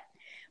 Yeah. Yep.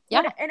 Yeah.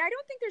 And I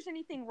don't think there's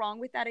anything wrong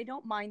with that. I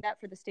don't mind that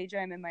for the stage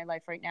I'm in my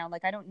life right now.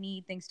 Like, I don't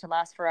need things to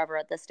last forever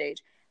at this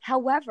stage.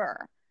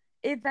 However,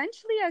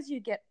 eventually, as you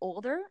get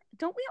older,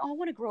 don't we all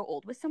want to grow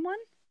old with someone?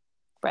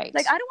 Right.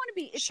 Like, I don't want to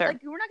be, it's Sure.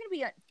 like, we're not going to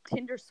be at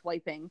Tinder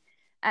swiping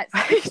at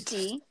Right.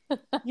 60,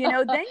 you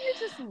know, then you're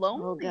just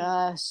lonely. Oh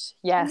gosh.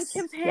 And Yes. the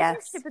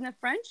companionship and the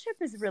friendship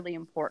is really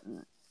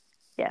important.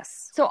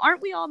 Yes. So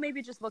aren't we all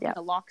maybe just looking Yep.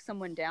 to lock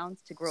someone down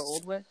to grow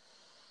old with?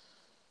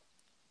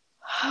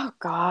 Oh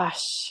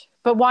gosh.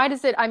 But why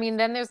does it, I mean,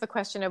 then there's the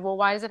question of, well,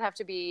 why does it have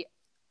to be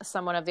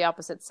someone of the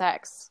opposite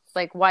sex?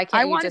 Like, why I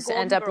can't you want just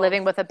Golden end up Girls.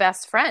 living with a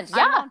best friend? I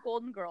Yeah. want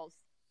Golden Girls.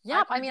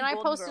 Yeah. I I mean, do I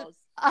Golden posted, Girls.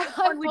 I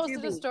one would you posted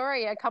a be?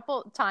 story a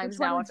couple times Which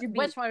one now. would you be?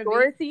 Which one would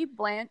Dorothy,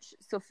 Blanche,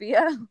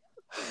 Sophia?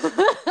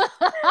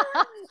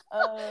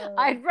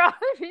 I'd rather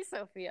be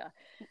Sophia.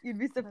 You'd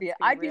be Sophia.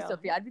 be I'd be real.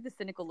 Sophia. I'd be the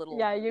cynical little.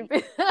 Yeah, old you'd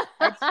lady. be.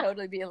 I'd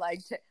totally be like.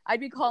 I'd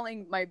be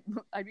calling Blanche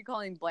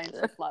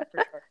the slut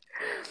for sure.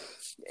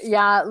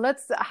 Yeah,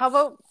 how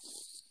about,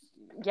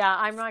 yeah,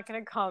 I'm not going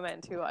to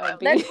comment who I'd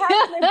be. Let's have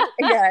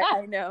yeah,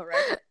 I know,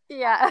 right?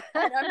 Yeah.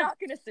 And I'm not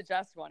going to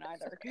suggest one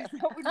either, because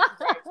that would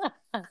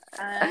be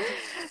right.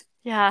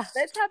 Yeah.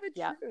 Let's have a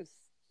Yeah. truce.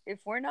 If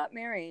we're not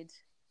married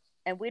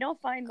and we don't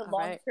find the All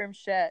right. long-term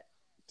shit,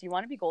 do you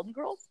want to be Golden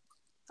Girls?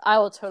 I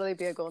will totally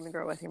be a Golden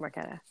Girl with you,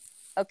 Marquetta.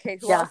 Okay,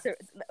 who Yeah. else?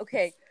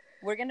 Okay,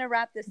 we're going to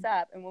wrap this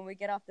up, and when we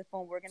get off the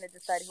phone, we're going to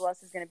decide who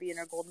else is going to be in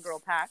our Golden Girl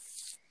pack.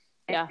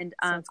 Yeah, And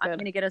sounds I'm good.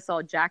 going to get us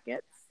all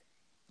jackets,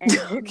 and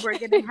we're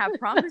going to have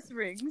promise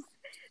rings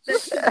that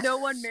should no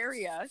one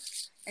marry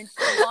us, and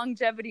should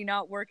longevity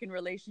not work in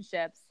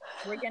relationships,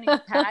 we're getting a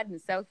pad in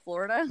South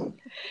Florida.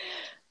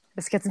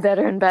 This gets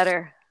better and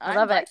better. I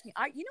love it.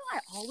 I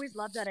always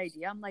love that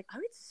idea. I'm like, I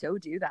would so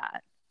do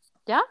that.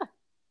 Yeah.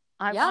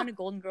 I Yeah. want a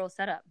Golden Girl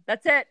setup.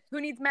 That's it.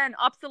 Who needs men?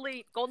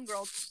 Obsolete. Golden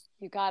Girls.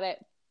 You got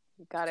it.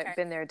 You got it. Okay.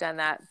 Been there, done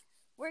that.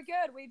 We're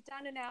good. We've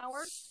done an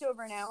hour, just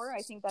over an hour.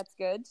 I think that's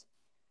good.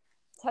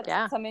 Touched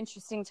Yeah. on some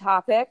interesting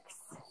topics.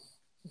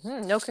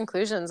 No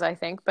conclusions, I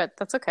think, but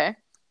that's okay.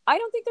 I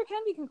don't think there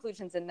can be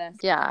conclusions in this.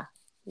 Yeah.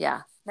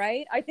 Yeah.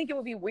 Right? I think it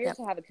would be weird Yep.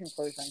 to have a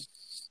conclusion.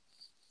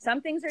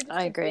 Some things are just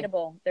I agree.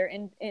 debatable. They're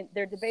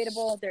they're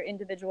debatable. They're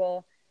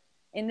individual.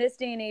 In this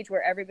day and age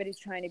where everybody's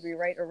trying to be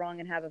right or wrong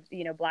and have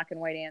a black and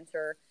white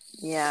answer,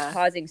 Yeah.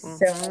 causing so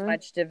Mhm.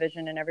 much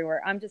division and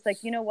everywhere, I'm just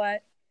like, you know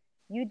what?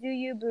 You do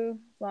you, boo.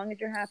 As long as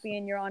you're happy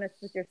and you're honest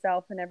with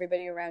yourself and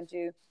everybody around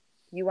you.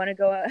 You want to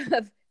go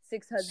have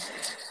 6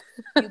 husbands,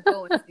 you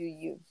go and do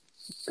you.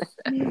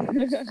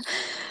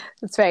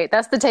 That's right.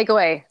 That's the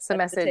takeaway. It's the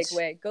That's message. the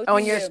takeaway. Go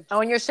Own do your you.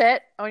 own your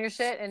shit. Own your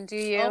shit and do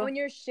you. Own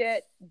your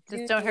shit.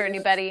 Just don't hurt you.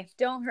 anybody.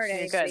 Don't hurt You're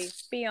anybody. good.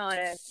 Be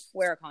honest.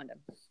 Wear a condom.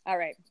 All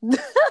right.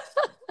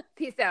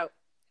 Peace out.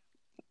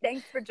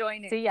 Thanks for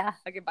joining. See ya.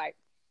 Okay, bye.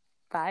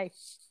 Bye.